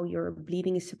of how your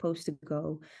bleeding is supposed to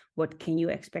go. What can you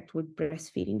expect with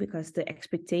breastfeeding? Because the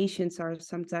expectations are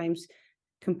sometimes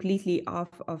completely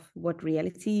off of what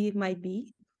reality might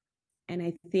be. And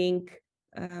I think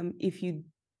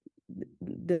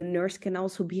the nurse can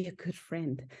also be a good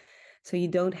friend. So you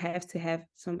don't have to have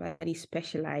somebody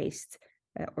specialized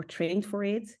or trained for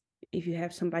it. If you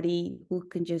have somebody who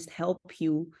can just help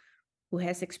you, who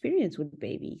has experience with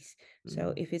babies.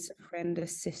 So if it's a friend, a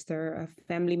sister, a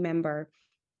family member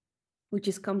who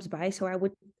just comes by, so I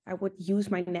would use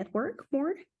my network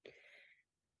more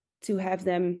to have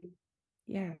them,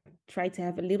 try to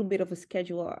have a little bit of a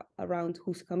schedule around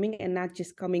who's coming, and not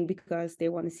just coming because they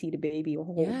want to see the baby or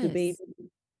hold the baby, Yes.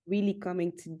 really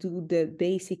coming to do the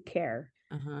basic care.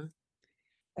 Uh-huh.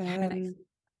 Yeah, and Um,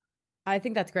 I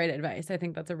think that's great advice. I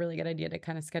think that's a really good idea to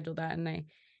kind of schedule that. And I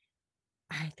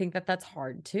think that that's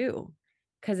hard too,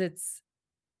 because it's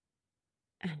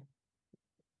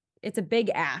a big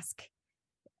ask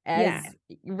yeah, as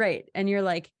right. And you're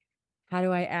like, how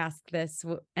do I ask this?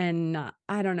 And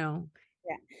I don't know.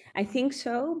 yeah, I think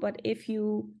so. But if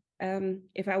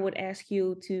I would ask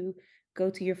you to go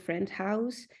to your friend's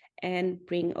house and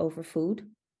bring over food,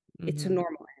 it's a Mm-hmm.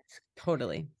 normal ask.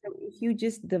 Totally. So if you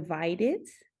just divide it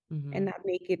Mm-hmm. and not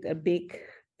make it a big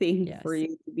thing for Yes.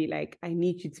 you to be like, I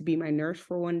need you to be my nurse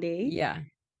for one day, Yeah.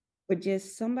 but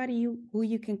just somebody who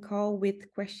you can call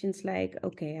with questions like,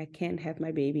 okay, I can't have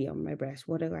my baby on my breast.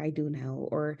 What do I do now?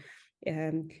 Or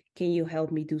can you help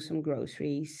me do some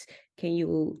groceries? Can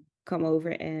you come over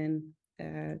and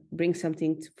bring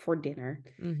something for dinner?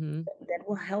 Mm-hmm. That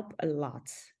will help a lot,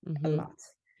 a Mm-hmm. lot.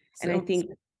 And I So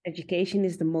think education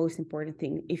is the most important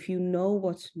thing. If you know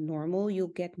what's normal, you'll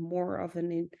get more of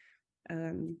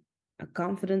um, a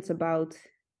confidence about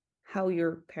how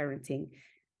you're parenting.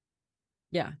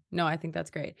 yeah, no, I think that's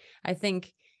great. I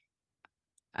think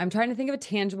I'm trying to think of a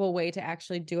tangible way to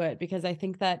actually do it because I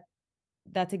think that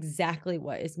that's exactly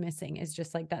what is missing is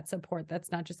just like that support.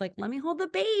 That's not just like, let me hold the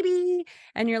baby.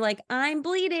 And you're like, I'm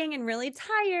bleeding and really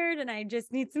tired and I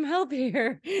just need some help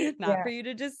here. Not Yeah, for you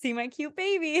to just see my cute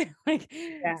baby. Like,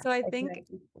 yeah, so I think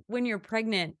exactly. when you're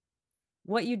pregnant,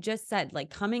 what you just said, like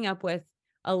coming up with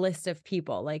a list of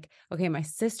people, like, okay, my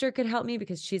sister could help me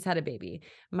because she's had a baby.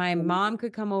 My mom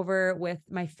could come over with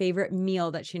my favorite meal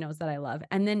that she knows that I love.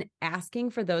 And then asking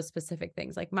for those specific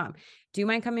things like, mom, do you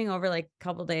mind coming over like a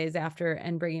couple days after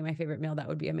and bringing my favorite meal? That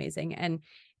would be amazing. And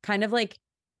kind of like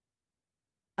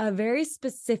a very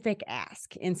specific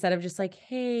ask instead of just like,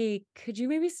 hey, could you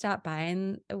maybe stop by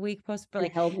in a week post? But Can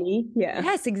like, help me. Yeah.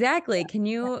 yes, exactly. Can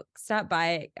you stop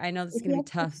by? I know this is If going you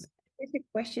to have be tough. specific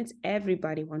questions,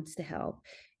 everybody wants to help.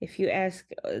 If you ask,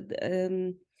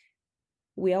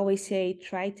 we always say,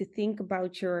 try to think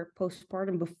about your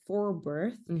postpartum before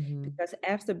birth, Mm-hmm. because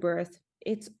after birth,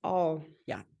 it's all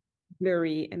Yeah.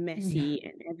 blurry and Yeah.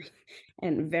 messy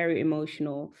and very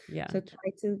emotional. Yeah. So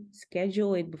try to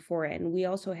schedule it before. And we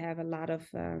also have a lot of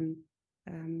um,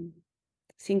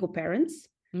 single parents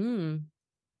Mm,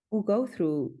 who go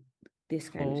through this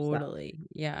kind of stuff. totally.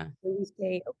 Yeah. So we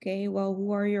say, okay, well,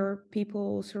 who are your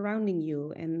people surrounding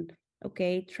you? And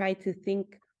okay, try to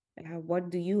think, what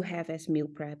do you have as meal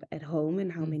prep at home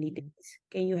and how many Mhm. days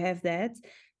can you have that?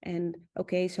 And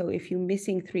okay, so if you're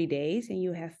missing 3 days and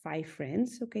you have 5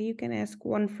 friends, okay, you can ask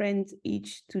one friend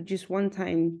each to just one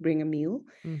time bring a meal.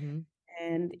 Mhm.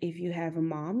 And if you have a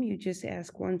mom, you just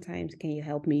ask one time, can you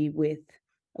help me with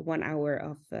 1 hour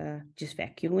of just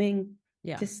vacuuming?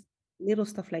 Yeah. Just little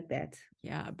stuff like that.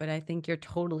 Yeah. But I think you're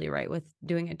totally right with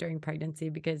doing it during pregnancy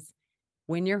because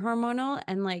when you're hormonal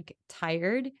and like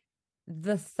tired,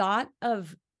 the thought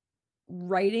of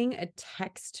writing a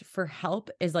text for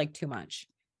help is like too much.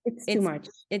 It's too much.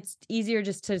 It's easier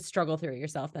just to struggle through it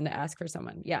yourself than to ask for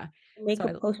someone. Yeah. Make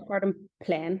a So postpartum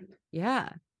plan. yeah.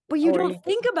 But you Or don't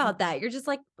think about that. You're just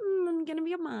like, I'm going to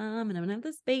be a mom and I'm going to have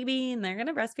this baby and they're going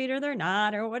to breastfeed or they're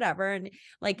not or whatever. And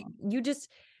like,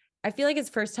 I feel like as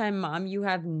first time mom, you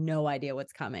have no idea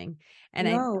what's coming. And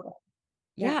no.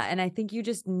 Yeah. and I think you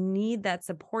just need that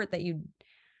support that you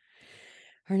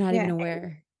are not Yeah. even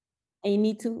aware. And you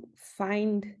need to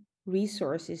find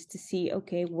resources to see,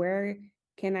 okay, where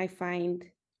can I find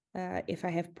if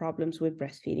I have problems with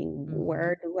breastfeeding?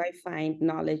 Where do I find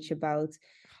knowledge about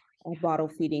bottle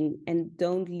feeding? And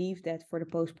don't leave that for the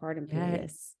postpartum period.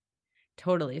 Yes,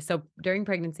 totally. So during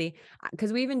pregnancy,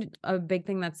 because a big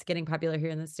thing that's getting popular here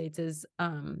in the States is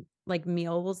like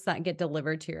meals that get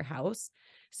delivered to your house.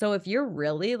 So if you're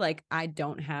really like, I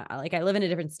live in a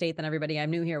different state than everybody, I'm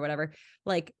new here, whatever.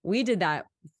 Like we did that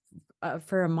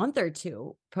for a month or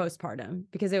two postpartum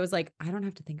because it was like, I don't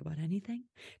have to think about anything.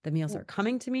 The meals are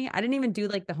coming to me. I didn't even do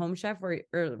like the home chef where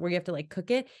you have to like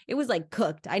cook it. It was like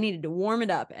cooked. I needed to warm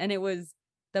it up. And it was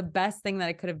the best thing that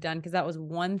I could have done because that was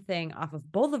one thing off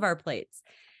of both of our plates.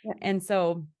 Yeah. And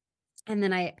so, and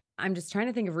then I'm just trying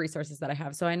to think of resources that I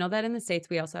have. So I know that in the States,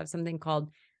 we also have something called,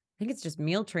 I think it's just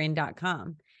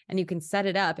mealtrain.com, and you can set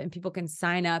it up and people can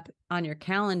sign up on your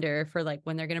calendar for like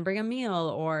when they're going to bring a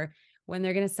meal or when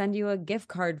they're going to send you a gift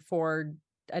card for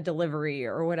a delivery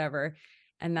or whatever.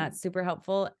 And that's super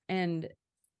helpful. And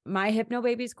my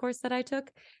Hypnobabies course that I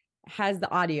took has the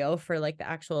audio for like the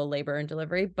actual labor and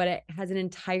delivery, but it has an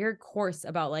entire course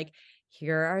about like,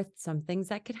 here are some things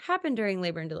that could happen during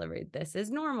labor and delivery. This is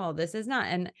normal. This is not.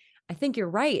 And I think you're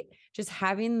right. Just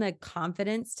having the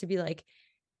confidence to be like,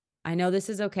 I know this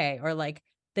is okay. Or like,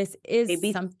 this is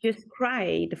maybe just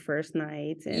cry the first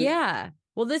night. And yeah.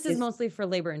 Well, this is mostly for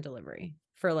labor and delivery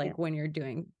for like when you're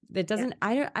doing that doesn't,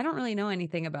 I don't really know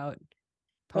anything about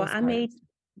postpartum. Well, I made,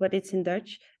 but it's in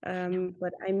Dutch.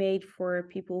 But I made for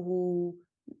people who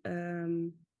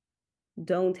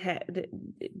don't have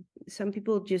some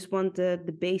people just want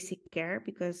the basic care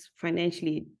because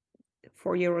financially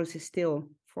 €4 is still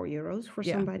 €4 for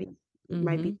somebody. It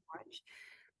might be too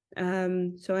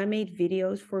much. So I made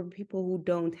videos for people who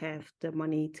don't have the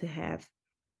money to have.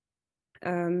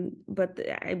 But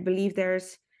I believe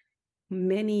there's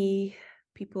many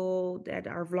people that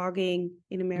are vlogging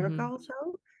in America also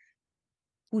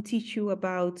who teach you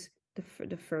about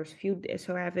the first few days.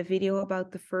 So I have a video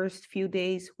about the first few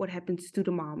days, what happens to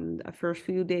the mom, the first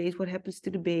few days, what happens to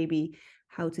the baby,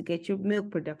 how to get your milk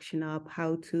production up,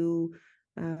 how to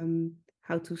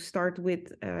start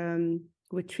with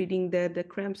treating the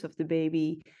cramps of the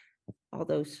baby, all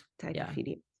those type of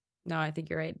videos. No, I think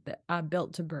you're right.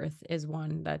 Built to Birth is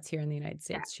one that's here in the United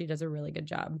States. She does a really good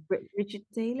job. Richard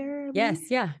Taylor? Yes.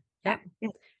 Yeah.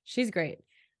 She's great.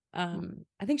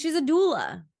 I think she's a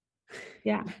doula.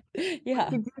 Yeah. Yeah.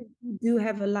 We do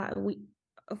have a lot.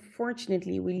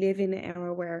 Fortunately, we live in an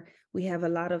era where we have a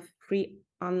lot of free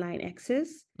online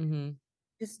access.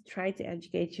 Just try to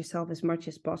educate yourself as much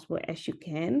as possible as you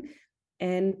can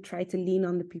and try to lean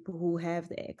on the people who have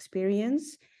the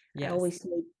experience. Yes. I always say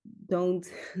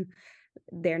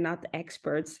they're not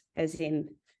experts as in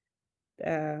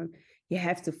you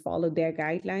have to follow their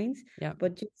guidelines,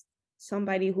 but just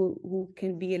somebody who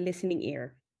can be a listening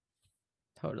ear.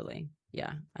 Totally.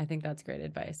 Yeah. I think that's great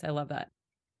advice. I love that.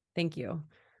 Thank you.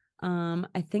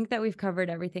 I think that we've covered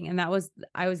everything. And I was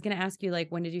going to ask you, like,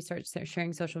 when did you start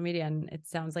sharing social media? And it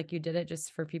sounds like you did it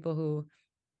just for people who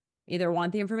either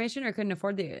want the information or couldn't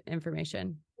afford the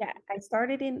information. Yeah. I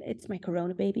started it's my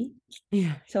Corona baby.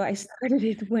 Yeah. So I started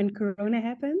it when Corona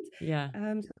happened. Yeah.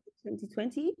 So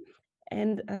 2020.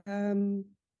 And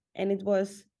it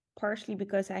was partially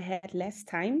because I had less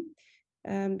time.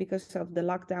 Because of the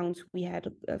lockdowns, we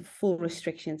had full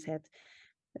restrictions at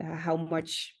how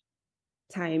much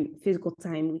physical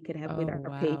time we could have with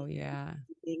our patients. Yeah.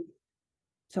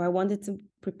 So I wanted to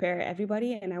prepare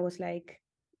everybody, and I was like,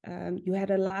 you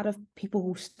had a lot of people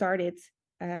who started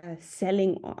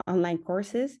selling online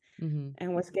courses,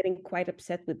 and was getting quite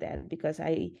upset with that because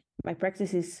my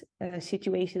practice is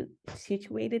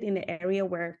situated in an area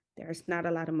where there's not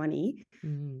a lot of money.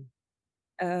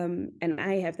 And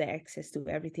I have the access to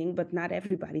everything, but not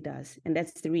everybody does. And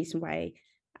that's the reason why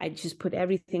I just put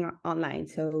everything online.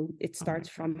 So it starts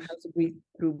from how to breathe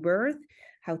through birth,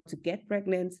 how to get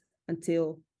pregnant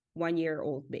until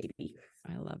 1-year-old baby.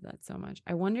 I love that so much.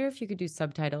 I wonder if you could do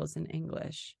subtitles in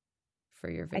English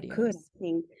for your videos. I could, I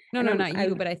think. No, not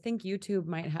you, but I think YouTube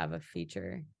might have a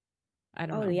feature. I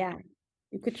don't know. Oh, yeah.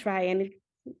 You could try.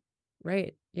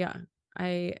 Right. Yeah.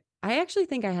 I actually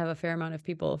think I have a fair amount of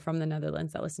people from the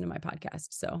Netherlands that listen to my podcast.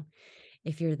 So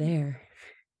if you're there,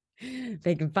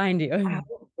 they can find you. I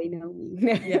hope they know me.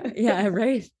 Yeah,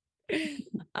 right.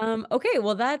 Okay,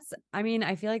 well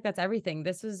I feel like that's everything.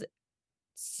 This was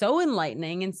so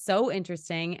enlightening and so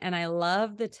interesting. And I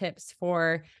love the tips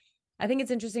I think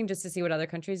it's interesting just to see what other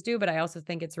countries do, but I also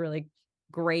think it's really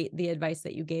great the advice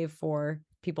that you gave for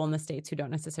people in the States who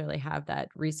don't necessarily have that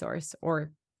resource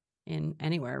or in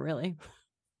anywhere really.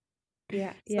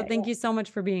 Yeah. So thank you so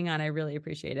much for being on. I really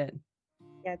appreciate it.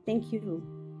 Yeah. Thank you.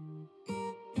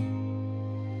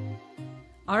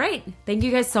 All right. Thank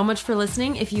you guys so much for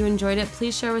listening. If you enjoyed it,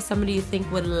 please share with somebody you think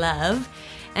would love.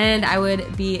 And I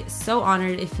would be so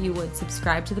honored if you would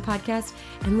subscribe to the podcast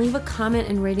and leave a comment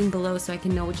and rating below so I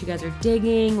can know what you guys are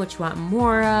digging, what you want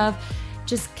more of,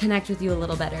 just connect with you a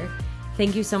little better.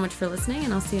 Thank you so much for listening,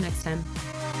 and I'll see you next time.